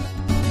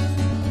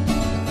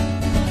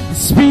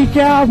 Speak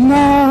out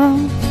now.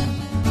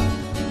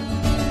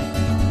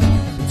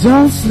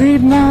 Don't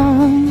sleep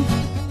now.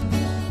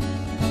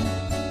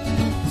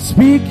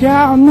 Speak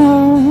out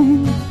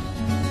now.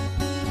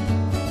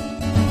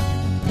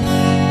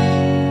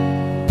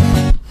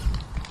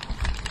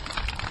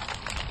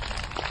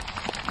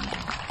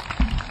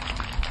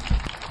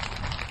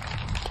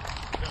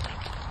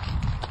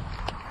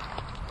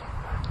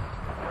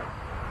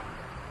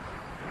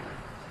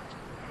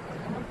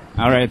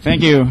 All right,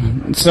 thank you.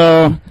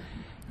 So,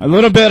 a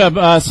little bit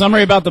of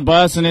summary about the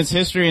bus and its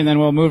history, and then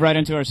we'll move right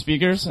into our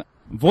speakers.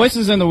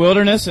 Voices in the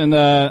Wilderness and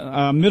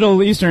the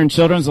Middle Eastern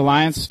Children's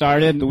Alliance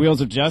started the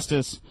Wheels of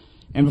Justice.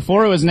 And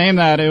before it was named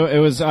that, it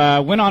was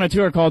went on a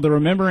tour called the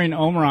Remembering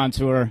Omron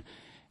Tour.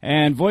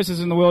 And Voices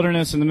in the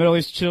Wilderness and the Middle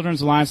East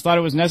Children's Alliance thought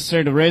it was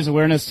necessary to raise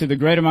awareness to the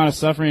great amount of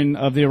suffering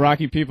of the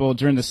Iraqi people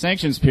during the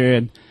sanctions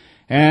period.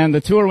 And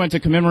the tour went to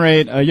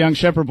commemorate a young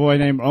shepherd boy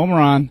named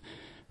Omran,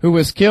 who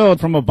was killed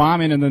from a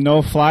bombing in the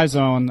no-fly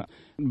zone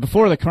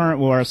before the current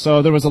war.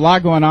 So there was a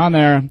lot going on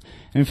there.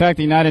 In fact,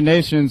 the United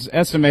Nations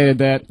estimated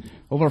that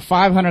over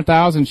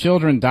 500,000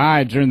 children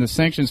died during the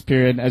sanctions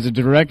period as a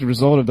direct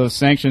result of those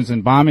sanctions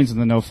and bombings in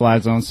the no-fly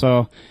zone.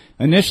 So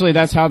initially,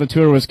 that's how the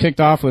tour was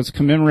kicked off, was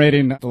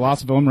commemorating the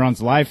loss of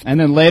Omran's life. And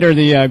then later,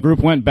 the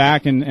group went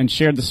back and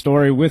shared the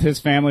story with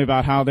his family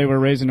about how they were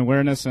raising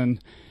awareness.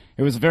 And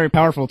it was a very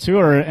powerful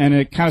tour, and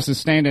it kind of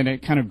sustained and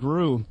it kind of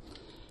grew.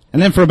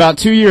 And then for about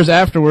 2 years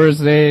afterwards,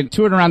 they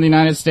toured around the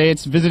United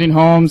States, visiting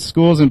homes,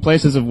 schools, and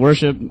places of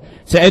worship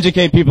to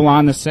educate people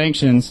on the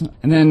sanctions.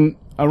 And then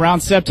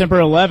around September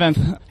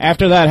 11th,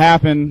 after that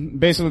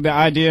happened, basically the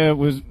idea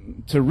was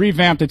to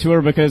revamp the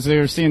tour because they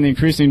were seeing the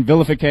increasing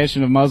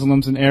vilification of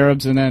Muslims and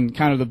Arabs and then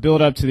kind of the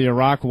build-up to the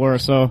Iraq War.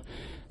 So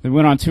they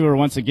went on tour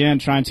once again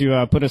trying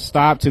to put a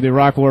stop to the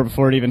Iraq War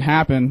before it even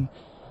happened,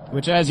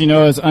 which, as you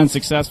know, is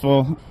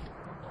unsuccessful.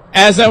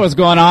 As that was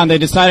going on, they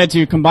decided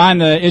to combine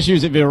the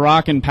issues of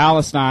Iraq and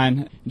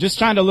Palestine, just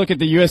trying to look at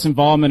the U.S.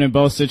 involvement in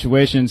both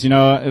situations. You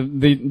know,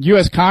 the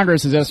U.S.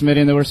 Congress is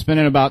estimating that we're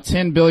spending about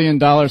 $10 billion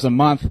a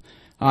month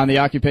on the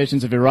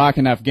occupations of Iraq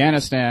and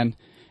Afghanistan.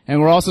 And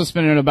we're also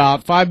spending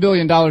about $5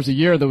 billion a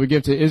year that we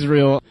give to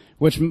Israel,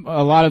 which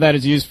a lot of that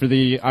is used for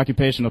the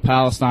occupation of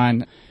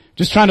Palestine.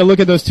 Just trying to look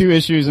at those two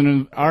issues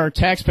and our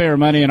taxpayer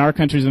money and our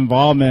country's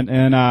involvement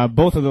in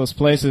both of those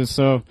places.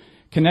 So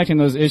connecting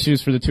those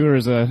issues for the tour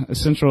is a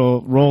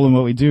central role in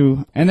what we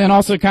do. And then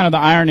also kind of the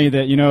irony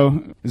that, you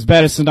know, as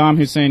bad as Saddam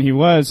Hussein he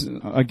was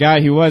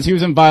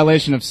in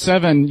violation of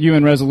 7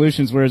 UN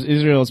resolutions, whereas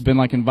Israel has been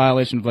like in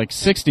violation of like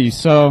 60.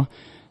 So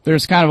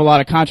there's kind of a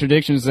lot of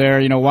contradictions there.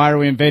 You know, why are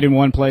we invading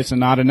one place and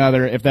not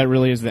another if that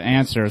really is the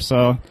answer?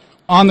 So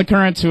on the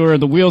current tour,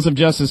 the Wheels of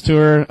Justice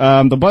tour,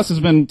 the bus has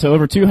been to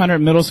over 200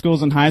 middle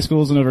schools and high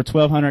schools and over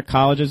 1,200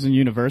 colleges and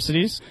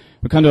universities.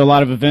 We come to a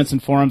lot of events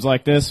and forums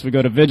like this. We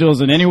go to vigils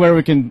and anywhere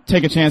we can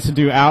take a chance to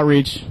do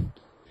outreach.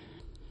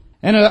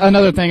 And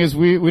another thing is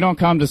we don't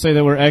come to say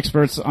that we're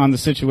experts on the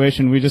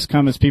situation. We just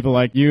come as people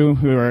like you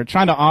who are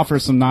trying to offer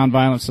some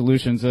nonviolent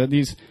solutions.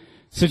 These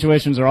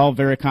situations are all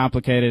very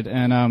complicated,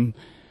 and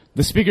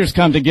the speakers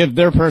come to give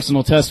their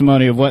personal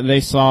testimony of what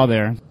they saw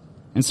there.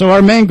 And so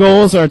our main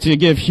goals are to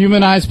give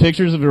humanized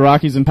pictures of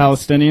Iraqis and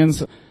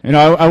Palestinians. You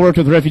know, I worked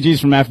with refugees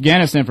from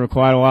Afghanistan for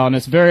quite a while, and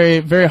it's very,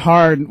 very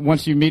hard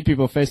once you meet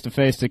people face to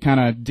face to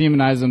kind of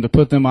demonize them, to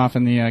put them off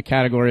in the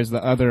categories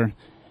the other.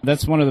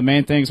 That's one of the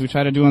main things we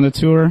try to do on the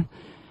tour.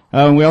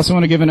 We also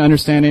want to give an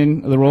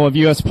understanding of the role of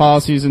U.S.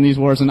 policies in these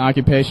wars and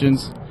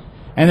occupations.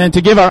 And then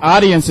to give our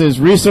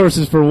audiences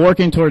resources for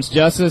working towards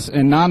justice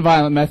and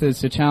nonviolent methods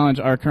to challenge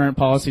our current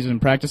policies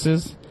and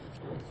practices.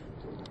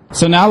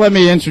 So now let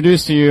me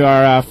introduce to you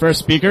our first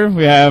speaker.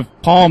 We have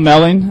Paul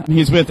Melling.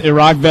 He's with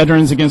Iraq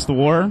Veterans Against the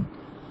War.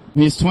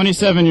 He's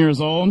 27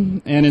 years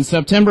old, and in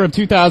September of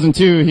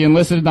 2002, he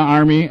enlisted in the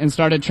Army and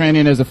started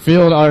training as a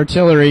field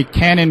artillery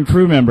cannon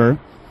crew member.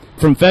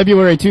 From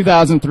February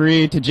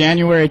 2003 to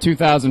January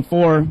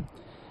 2004,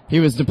 he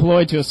was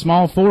deployed to a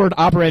small forward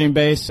operating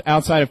base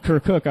outside of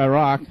Kirkuk,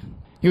 Iraq.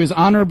 He was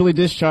honorably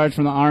discharged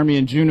from the Army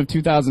in June of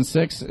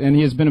 2006, and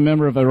he has been a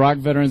member of Iraq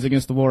Veterans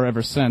Against the War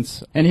ever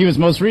since. And he was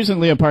most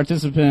recently a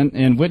participant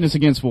in Witness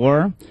Against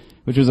War,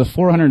 which was a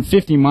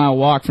 450-mile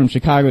walk from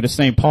Chicago to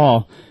St.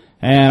 Paul.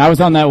 And I was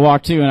on that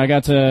walk, too, and I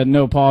got to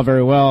know Paul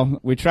very well.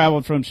 We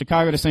traveled from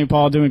Chicago to St.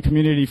 Paul doing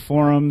community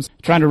forums,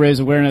 trying to raise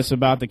awareness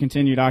about the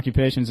continued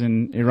occupations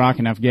in Iraq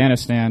and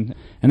Afghanistan.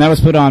 And that was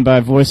put on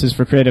by Voices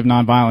for Creative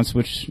Nonviolence,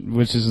 which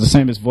is the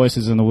same as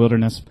Voices in the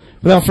Wilderness.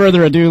 Without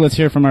further ado, let's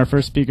hear from our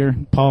first speaker,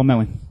 Paul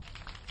Melling.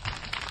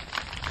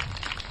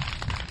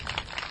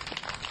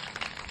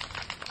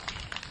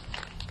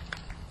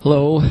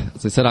 Hello.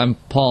 As I said, I'm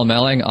Paul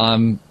Melling.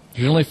 I'm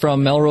originally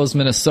from Melrose,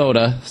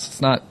 Minnesota. So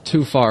it's not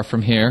too far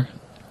from here.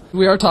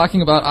 We are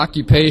talking about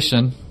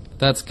occupation.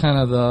 That's kind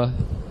of the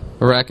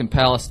Iraq and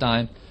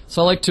Palestine.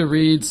 So I like to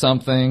read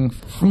something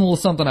from a little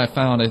something I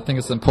found. I think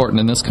it's important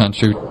in this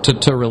country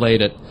to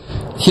relate it.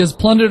 He has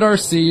plundered our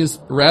seas,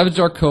 ravaged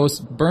our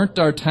coasts, burnt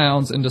our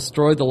towns, and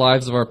destroyed the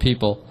lives of our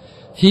people.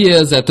 He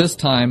is, at this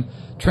time,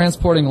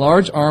 transporting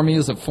large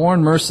armies of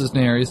foreign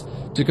mercenaries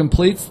to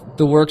complete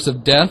the works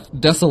of death,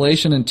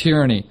 desolation, and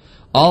tyranny,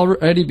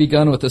 already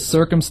begun with the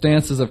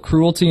circumstances of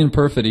cruelty and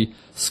perfidy,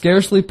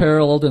 scarcely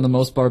paralleled in the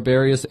most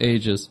barbarous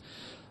ages,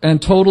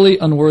 and totally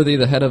unworthy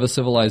the head of a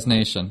civilized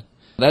nation.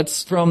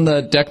 That's from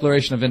the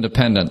Declaration of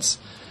Independence.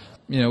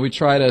 You know, we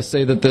try to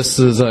say that this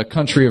is a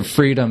country of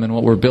freedom and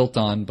what we're built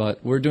on,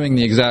 but we're doing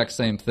the exact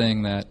same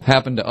thing that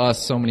happened to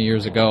us so many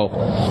years ago.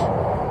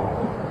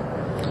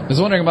 I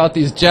was wondering about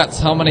these jets,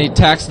 how many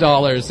tax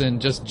dollars in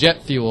just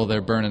jet fuel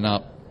they're burning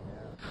up.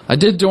 I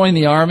did join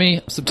the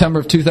Army September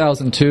of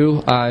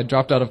 2002. I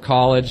dropped out of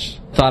college,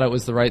 thought it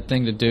was the right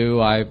thing to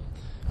do. I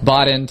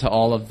bought into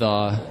all of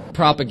the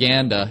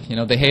propaganda. You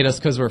know, they hate us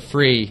because we're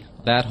free,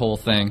 that whole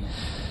thing.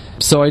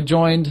 So I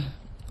joined,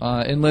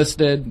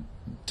 enlisted,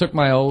 took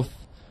my oath,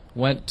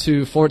 went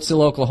to Fort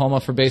Sill, Oklahoma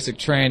for basic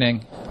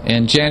training.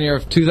 In January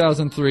of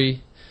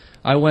 2003,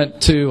 I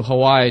went to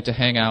Hawaii to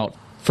hang out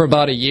for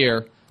about a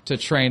year to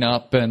train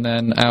up, and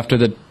then after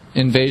the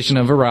invasion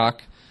of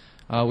Iraq,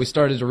 we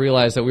started to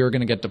realize that we were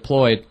going to get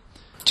deployed.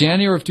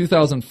 January of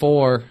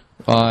 2004,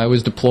 I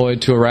was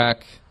deployed to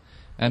Iraq,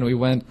 and we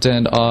went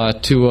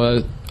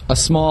to a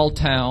small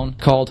town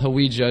called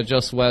Hawija,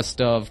 just west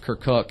of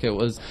Kirkuk. It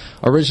was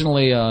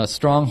originally a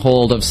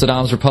stronghold of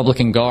Saddam's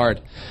Republican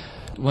Guard.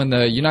 When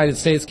the United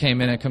States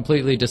came in and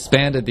completely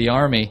disbanded the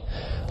army,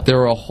 there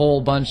were a whole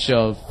bunch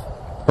of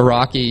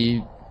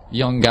Iraqi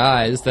young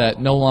guys that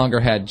no longer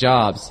had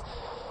jobs.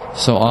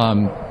 So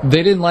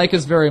they didn't like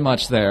us very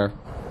much there.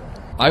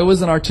 I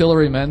was an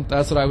artilleryman.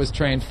 That's what I was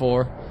trained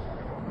for.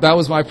 That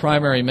was my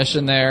primary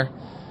mission there.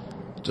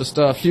 Just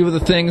a few of the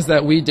things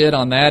that we did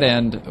on that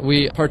end.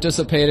 We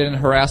participated in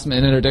harassment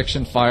and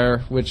interdiction fire,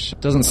 which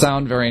doesn't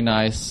sound very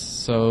nice.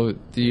 So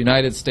the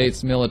United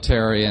States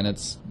military, and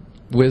its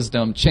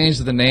wisdom,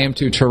 changed the name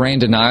to terrain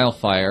denial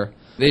fire.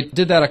 They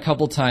did that a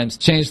couple times,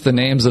 changed the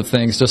names of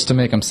things just to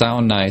make them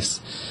sound nice.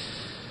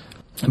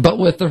 But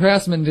with the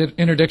harassment and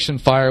interdiction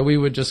fire, we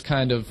would just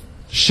kind of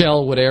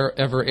shell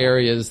whatever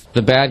areas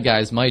the bad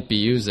guys might be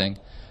using.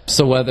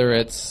 So whether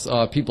it's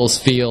people's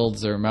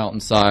fields or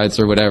mountainsides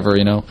or whatever,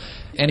 you know,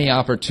 any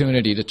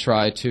opportunity to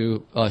try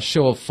to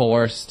show a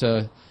force,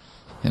 to,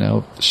 you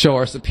know, show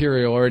our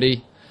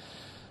superiority.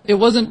 It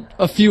wasn't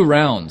a few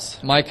rounds.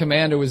 My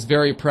commander was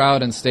very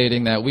proud in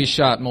stating that we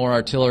shot more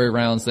artillery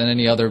rounds than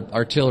any other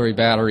artillery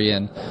battery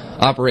in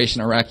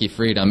Operation Iraqi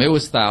Freedom. It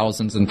was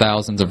thousands and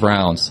thousands of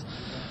rounds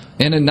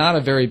in not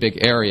a very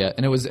big area,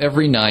 and it was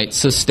every night,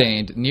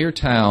 sustained, near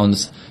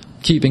towns,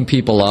 keeping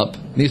people up.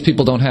 These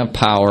people don't have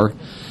power.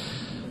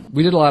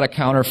 We did a lot of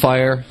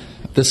counterfire.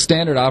 The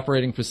standard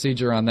operating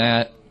procedure on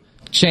that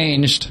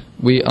changed.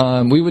 We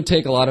would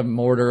take a lot of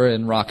mortar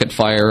and rocket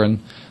fire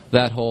and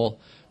that whole.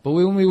 But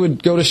when we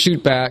would go to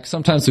shoot back,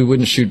 sometimes we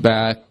wouldn't shoot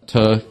back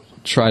to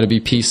try to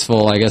be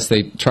peaceful. I guess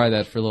they tried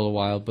that for a little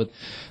while. But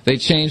they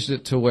changed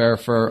it to where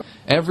for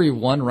every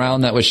one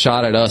round that was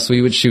shot at us,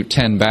 we would shoot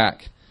 10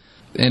 back.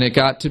 And it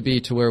got to be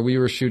to where we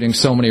were shooting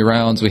so many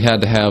rounds, we had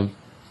to have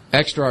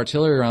extra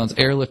artillery rounds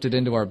airlifted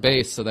into our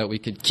base so that we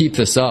could keep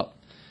this up.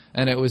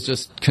 And it was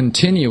just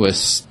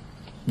continuous,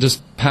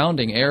 just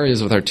pounding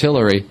areas with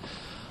artillery.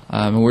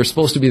 And we were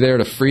supposed to be there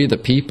to free the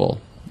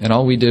people, and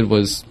all we did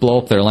was blow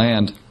up their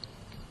land.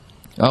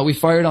 We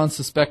fired on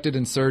suspected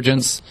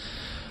insurgents.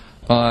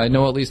 I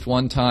know at least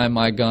one time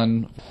my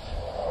gun...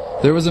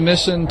 There was a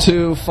mission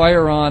to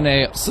fire on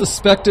a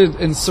suspected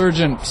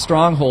insurgent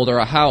stronghold or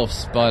a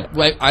house, but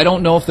I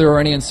don't know if there were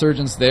any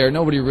insurgents there.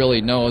 Nobody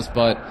really knows,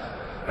 but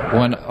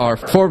when our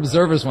 4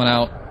 observers went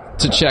out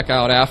to check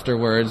out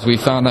afterwards, we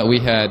found that we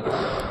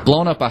had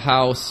blown up a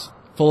house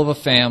full of a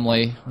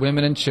family,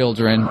 women and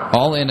children,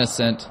 all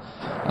innocent,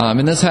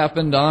 and this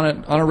happened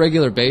on a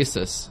regular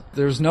basis.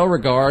 There's no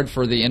regard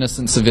for the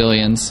innocent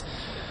civilians.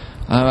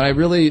 I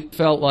really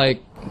felt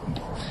like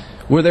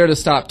we're there to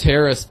stop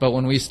terrorists, but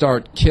when we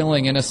start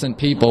killing innocent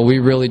people, we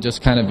really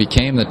just kind of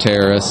became the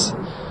terrorists.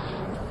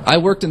 I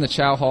worked in the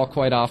chow hall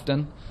quite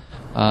often,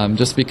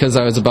 just because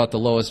I was about the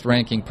lowest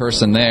ranking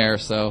person there,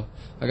 so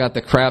I got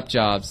the crap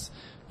jobs.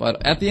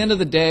 But at the end of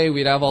the day,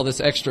 we'd have all this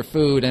extra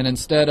food, and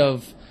instead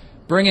of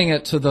bringing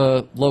it to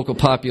the local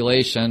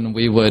population,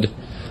 we would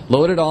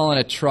load it all in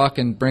a truck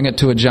and bring it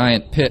to a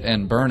giant pit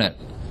and burn it.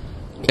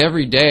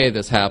 Every day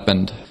this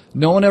happened.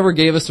 No one ever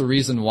gave us a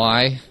reason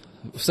why.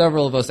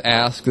 Several of us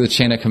asked the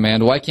chain of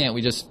command, why can't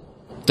we just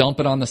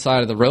dump it on the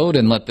side of the road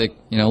and let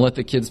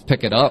the kids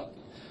pick it up?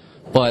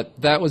 But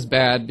that was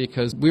bad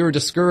because we were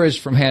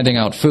discouraged from handing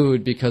out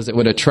food because it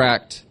would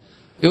attract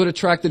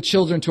the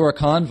children to our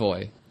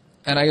convoy.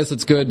 And I guess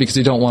it's good because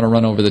you don't want to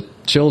run over the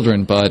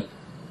children, but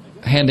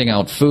handing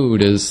out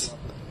food is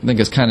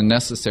kind of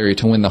necessary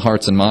to win the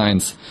hearts and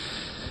minds.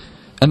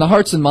 And the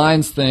hearts and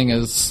minds thing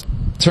is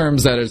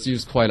terms that is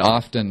used quite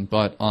often,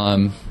 but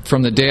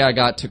from the day I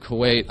got to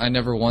Kuwait, I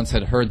never once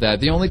had heard that.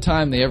 The only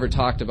time they ever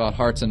talked about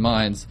hearts and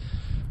minds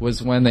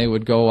was when they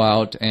would go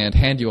out and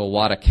hand you a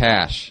wad of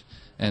cash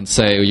and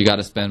say, you got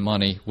to spend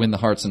money, win the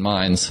hearts and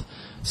minds.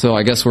 So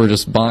I guess we're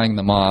just buying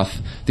them off.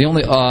 The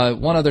only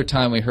one other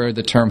time we heard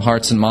the term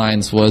hearts and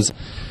minds was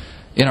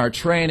in our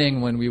training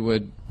when we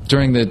would,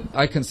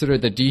 I consider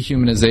it the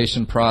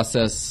dehumanization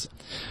process.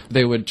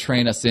 They would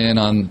train us in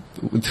on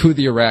who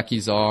the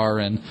Iraqis are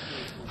and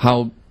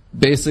how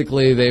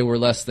basically they were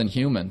less than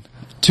human.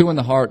 2 in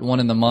the heart, 1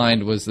 in the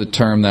mind was the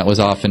term that was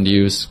often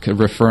used,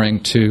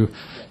 referring to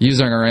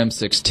using our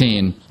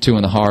M16, 2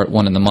 in the heart,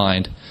 1 in the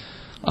mind.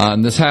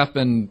 This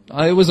happened,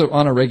 it was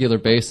on a regular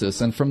basis,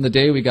 and from the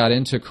day we got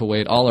into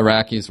Kuwait, all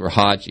Iraqis were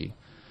Haji,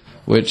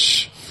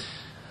 which,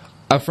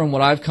 from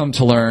what I've come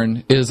to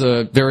learn, is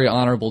a very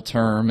honorable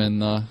term in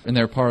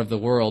their part of the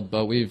world,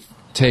 but we've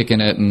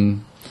taken it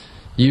and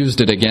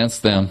used it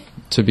against them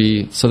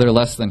so they're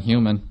less than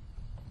human.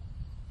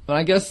 But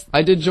I guess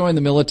I did join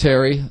the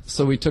military,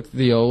 so we took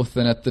the oath,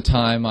 and at the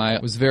time I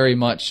was very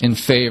much in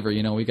favor.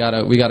 We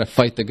gotta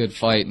fight the good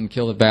fight and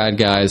kill the bad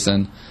guys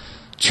and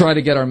try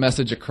to get our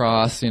message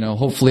across.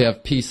 Hopefully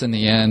have peace in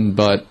the end.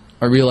 But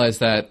I realized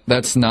that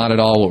that's not at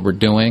all what we're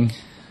doing.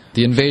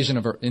 The invasion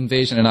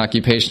and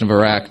occupation of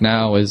Iraq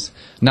now is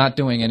not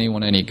doing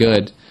anyone any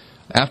good.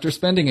 After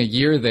spending a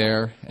year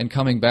there and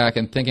coming back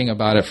and thinking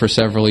about it for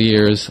several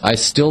years, I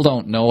still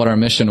don't know what our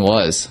mission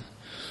was.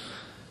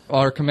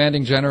 Our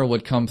commanding general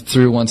would come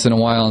through once in a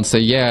while and say,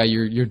 yeah,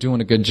 you're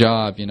doing a good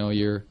job.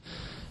 You're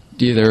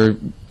either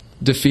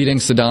defeating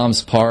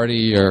Saddam's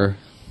party or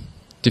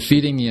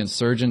defeating the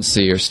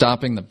insurgency or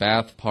stopping the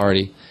Ba'ath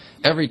Party.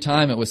 Every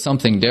time it was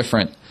something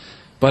different.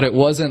 But it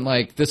wasn't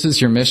like, this is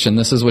your mission,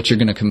 this is what you're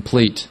going to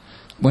complete.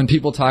 When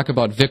people talk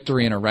about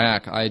victory in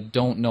Iraq, I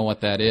don't know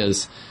what that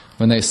is.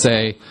 When they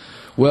say,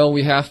 well,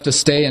 we have to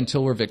stay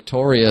until we're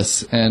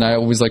victorious, and I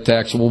always like to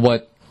ask, well,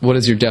 what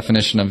is your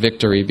definition of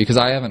victory? Because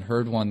I haven't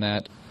heard one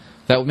that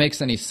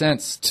makes any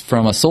sense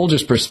from a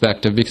soldier's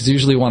perspective, because you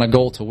usually want a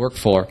goal to work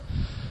for.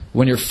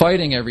 When you're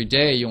fighting every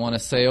day, you want to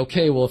say,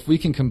 okay, well, if we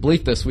can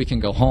complete this, we can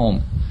go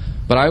home.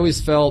 But I always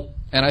felt,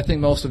 and I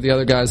think most of the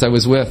other guys I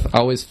was with,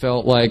 always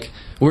felt like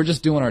we're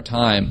just doing our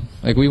time.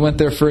 Like we went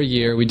there for a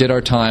year, we did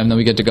our time, then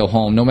we get to go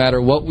home. No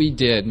matter what we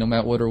did, no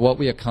matter what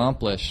we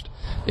accomplished,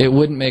 it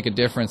wouldn't make a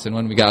difference in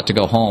when we got to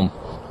go home.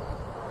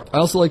 I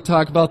also like to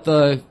talk about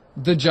the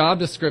job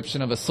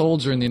description of a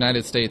soldier in the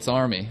United States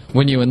Army.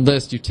 When you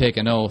enlist, you take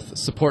an oath,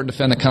 support and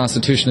defend the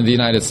Constitution of the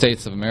United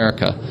States of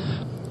America.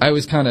 I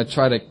always kind of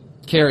try to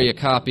carry a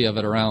copy of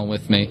it around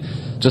with me,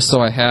 just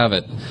so I have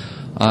it,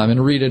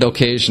 and read it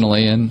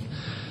occasionally. And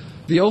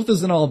the oath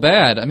isn't all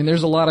bad. I mean,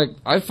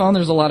 I found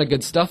there's a lot of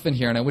good stuff in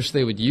here, and I wish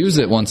they would use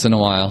it once in a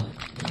while.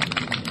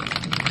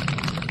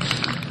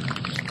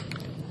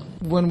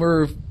 When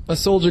a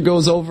soldier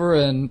goes over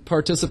and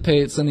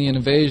participates in the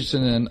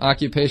invasion and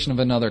occupation of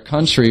another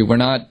country, we're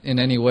not in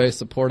any way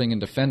supporting and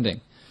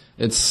defending.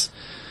 It's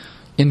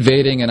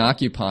invading and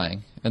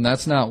occupying, and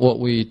that's not what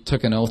we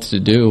took an oath to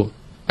do.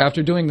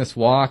 After doing this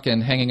walk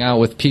and hanging out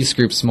with peace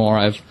groups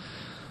more,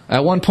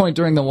 at one point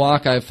during the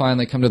walk, I've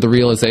finally come to the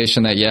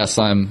realization that yes,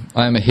 I'm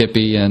a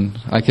hippie and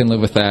I can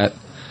live with that.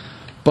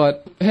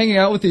 But hanging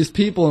out with these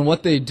people and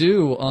what they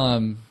do,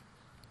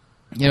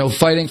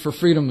 fighting for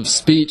freedom of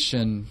speech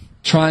and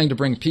trying to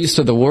bring peace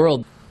to the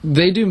world,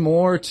 they do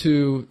more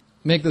to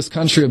make this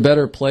country a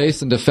better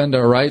place and defend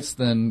our rights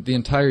than the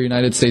entire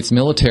United States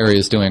military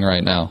is doing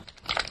right now.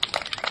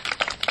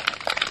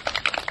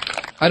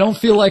 I don't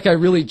feel like I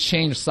really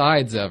changed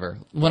sides ever.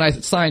 When I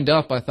signed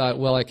up, I thought,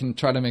 well, I can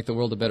try to make the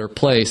world a better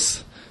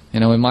place,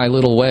 in my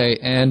little way.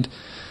 And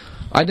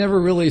I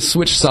never really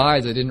switched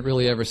sides. I didn't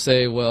really ever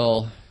say,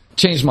 well,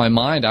 change my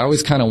mind. I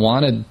always kind of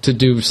wanted to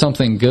do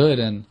something good,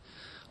 and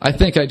I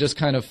think I just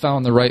kind of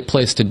found the right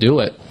place to do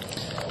it.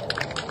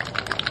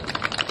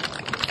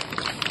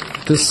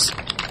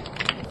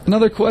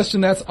 Another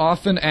question that's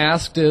often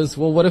asked is,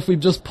 well, what if we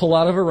just pull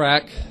out of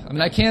Iraq? I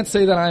mean, I can't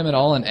say that I'm at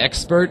all an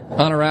expert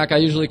on Iraq. I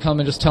usually come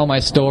and just tell my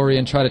story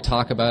and try to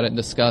talk about it and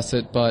discuss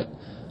it, but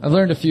I've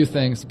learned a few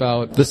things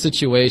about the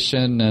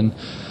situation and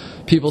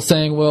people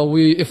saying, well,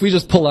 if we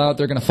just pull out,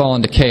 they're going to fall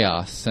into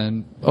chaos.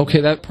 And,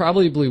 okay, that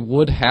probably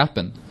would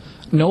happen.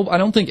 No, I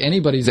don't think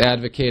anybody's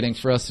advocating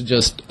for us to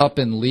just up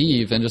and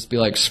leave and just be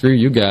like, screw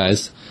you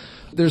guys.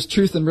 There's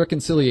truth and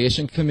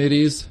reconciliation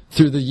committees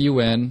through the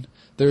UN.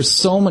 There's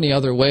so many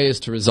other ways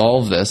to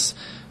resolve this.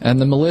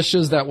 And the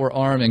militias that we're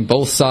arming,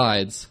 both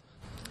sides,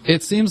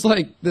 it seems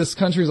like this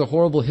country has a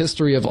horrible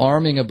history of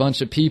arming a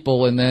bunch of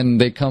people and then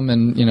they come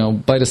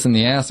and, bite us in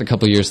the ass a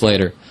couple years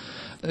later.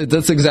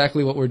 That's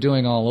exactly what we're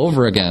doing all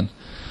over again.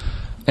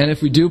 And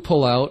if we do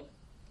pull out,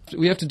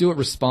 we have to do it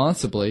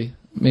responsibly.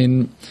 I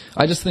mean,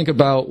 I just think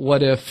about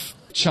what if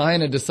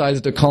China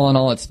decides to call on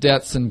all its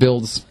debts and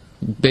builds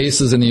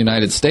bases in the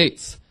United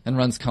States and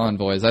runs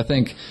convoys. I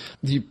think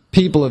the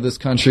people of this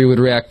country would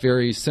react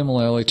very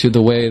similarly to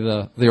the way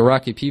the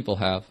Iraqi people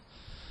have.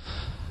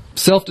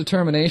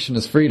 Self-determination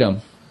is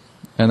freedom,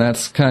 and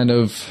that's kind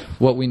of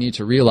what we need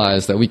to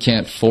realize, that you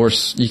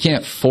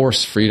can't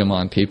force freedom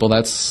on people.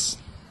 That's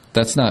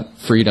not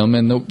freedom,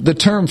 and the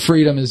term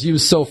freedom is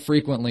used so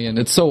frequently and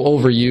it's so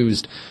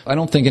overused. I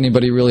don't think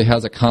anybody really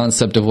has a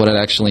concept of what it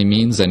actually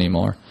means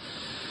anymore.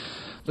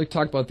 I'd like to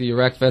talk about the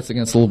Iraq Vets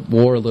Against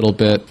War a little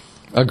bit.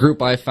 A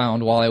group I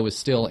found while I was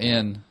still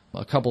in,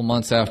 a couple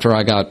months after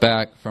I got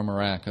back from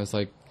Iraq. I was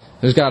like,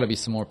 there's got to be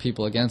some more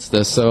people against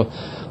this. So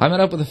I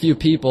met up with a few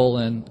people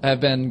and have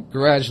been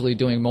gradually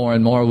doing more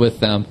and more with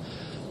them.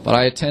 But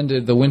I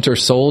attended the Winter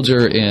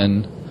Soldier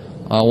in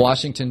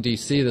Washington,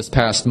 D.C. this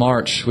past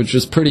March, which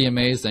was pretty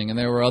amazing. And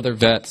there were other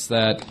vets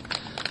that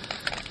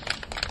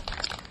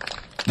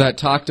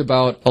talked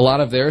about a lot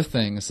of their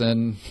things.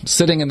 And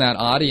sitting in that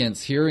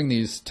audience, hearing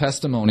these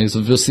testimonies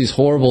of just these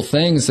horrible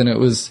things, and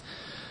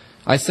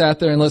I sat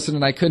there and listened,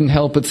 and I couldn't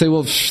help but say,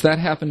 well, that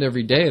happened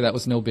every day. That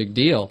was no big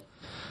deal.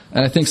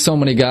 And I think so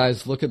many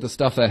guys look at the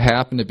stuff that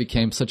happened, it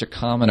became such a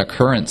common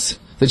occurrence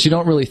that you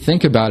don't really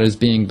think about it as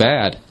being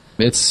bad.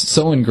 It's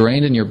so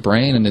ingrained in your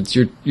brain, and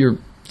you're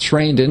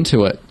trained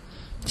into it.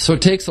 So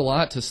it takes a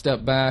lot to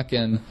step back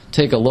and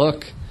take a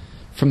look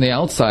from the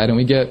outside, and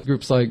we get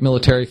groups like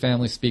Military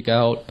Families Speak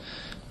Out.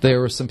 There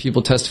were some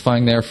people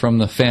testifying there from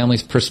the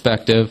family's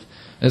perspective.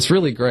 And it's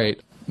really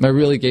great. It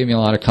really gave me a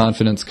lot of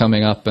confidence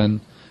coming up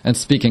and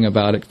speaking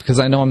about it, because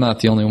I know I'm not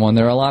the only one.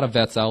 There are a lot of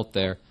vets out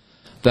there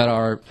that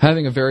are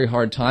having a very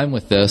hard time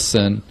with this,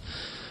 and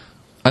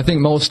I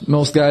think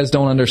most guys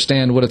don't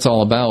understand what it's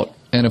all about.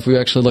 And if we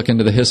actually look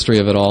into the history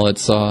of it all, I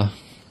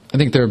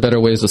think there are better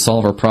ways to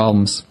solve our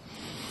problems.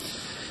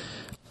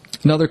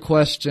 Another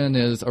question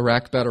is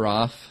Iraq better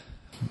off?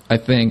 I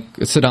think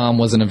Saddam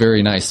wasn't a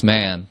very nice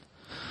man,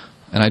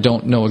 and I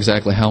don't know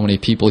exactly how many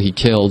people he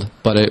killed,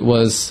 but it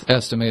was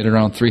estimated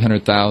around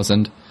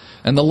 300,000.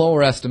 And the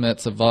lower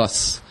estimates of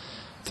us,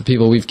 the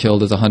people we've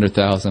killed, is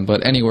 100,000,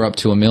 but anywhere up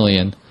to 1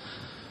 million.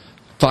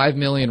 5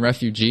 million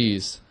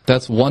refugees.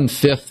 That's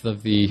 1/5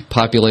 of the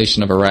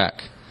population of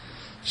Iraq.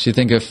 You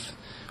think if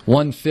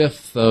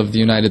 1/5 of the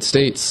United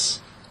States,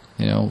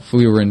 if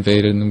we were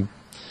invaded,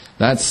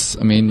 that's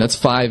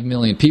 5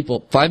 million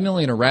people. 5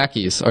 million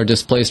Iraqis are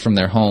displaced from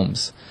their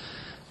homes.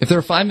 If there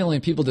are 5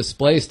 million people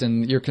displaced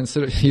and you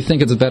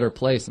think it's a better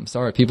place, I'm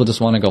sorry, people just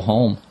want to go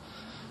home.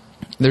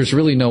 There's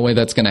really no way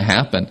that's going to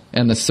happen.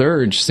 And the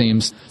surge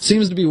seems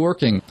to be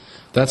working.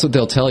 That's what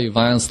they'll tell you.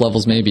 Violence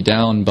levels may be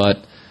down, but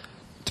it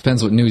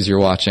depends what news you're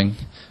watching.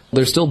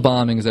 There's still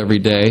bombings every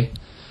day.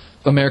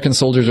 American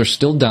soldiers are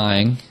still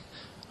dying.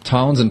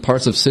 Towns and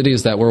parts of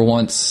cities that were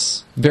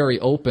once very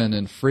open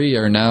and free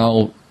are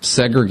now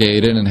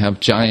segregated and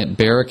have giant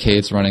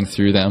barricades running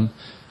through them.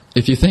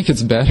 If you think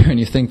it's better and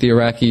you think the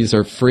Iraqis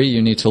are free,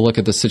 you need to look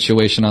at the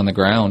situation on the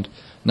ground,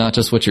 not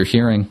just what you're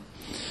hearing.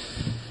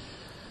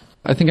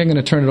 I think I'm going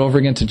to turn it over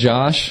again to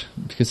Josh,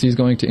 because he's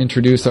going to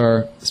introduce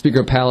our Speaker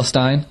of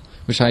Palestine,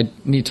 which I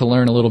need to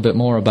learn a little bit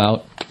more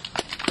about.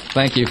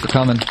 Thank you for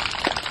coming.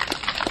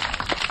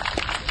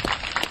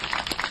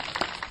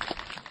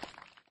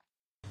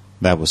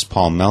 That was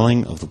Paul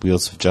Melling of the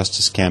Wheels of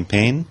Justice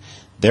campaign.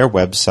 Their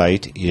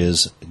website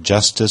is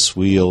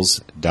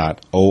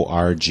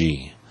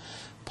justicewheels.org.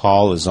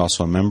 Paul is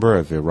also a member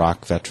of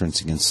Iraq Veterans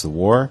Against the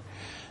War.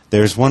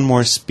 There's one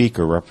more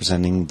speaker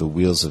representing the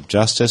Wheels of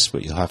Justice,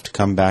 but you'll have to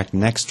come back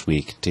next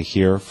week to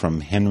hear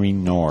from Henry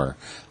Knorr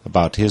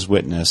about his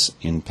witness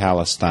in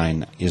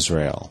Palestine,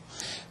 Israel.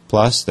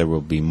 Plus, there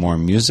will be more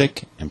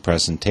music and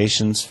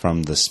presentations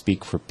from the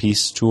Speak for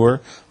Peace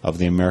tour of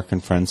the American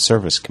Friends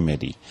Service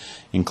Committee,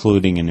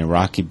 including an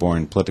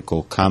Iraqi-born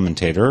political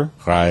commentator,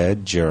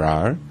 Raed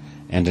Girar,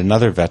 and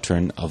another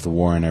veteran of the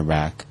war in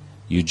Iraq,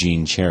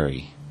 Eugene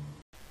Cherry.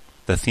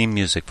 The theme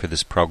music for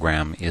this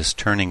program is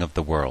Turning of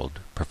the World,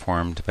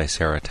 performed by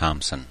Sarah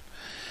Thompson.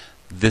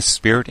 This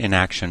Spirit in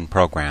Action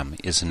program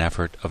is an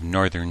effort of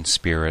Northern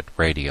Spirit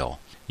Radio.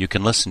 You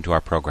can listen to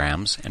our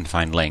programs and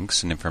find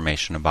links and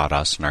information about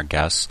us and our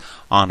guests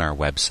on our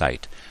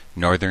website,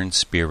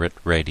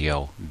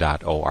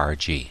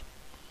 northernspiritradio.org.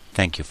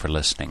 Thank you for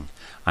listening.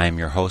 I am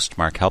your host,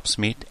 Mark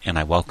Helpsmeet, and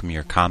I welcome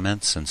your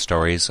comments and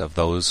stories of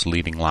those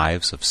leading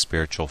lives of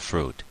spiritual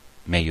fruit.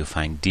 May you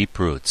find deep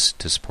roots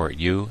to support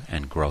you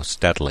and grow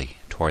steadily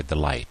toward the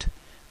light.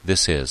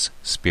 This is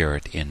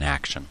Spirit in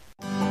Action.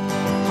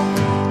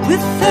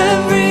 With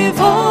every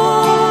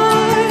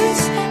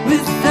voice,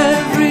 with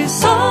every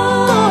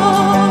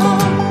song,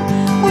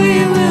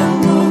 we will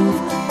move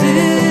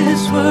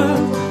this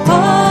world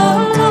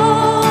along.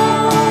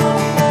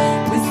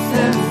 With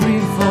every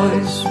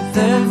voice, with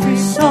every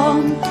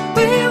song,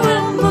 we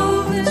will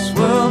move this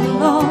world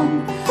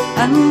along,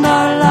 and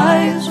our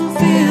lives will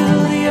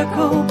feel the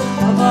echo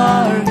of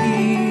our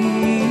healing.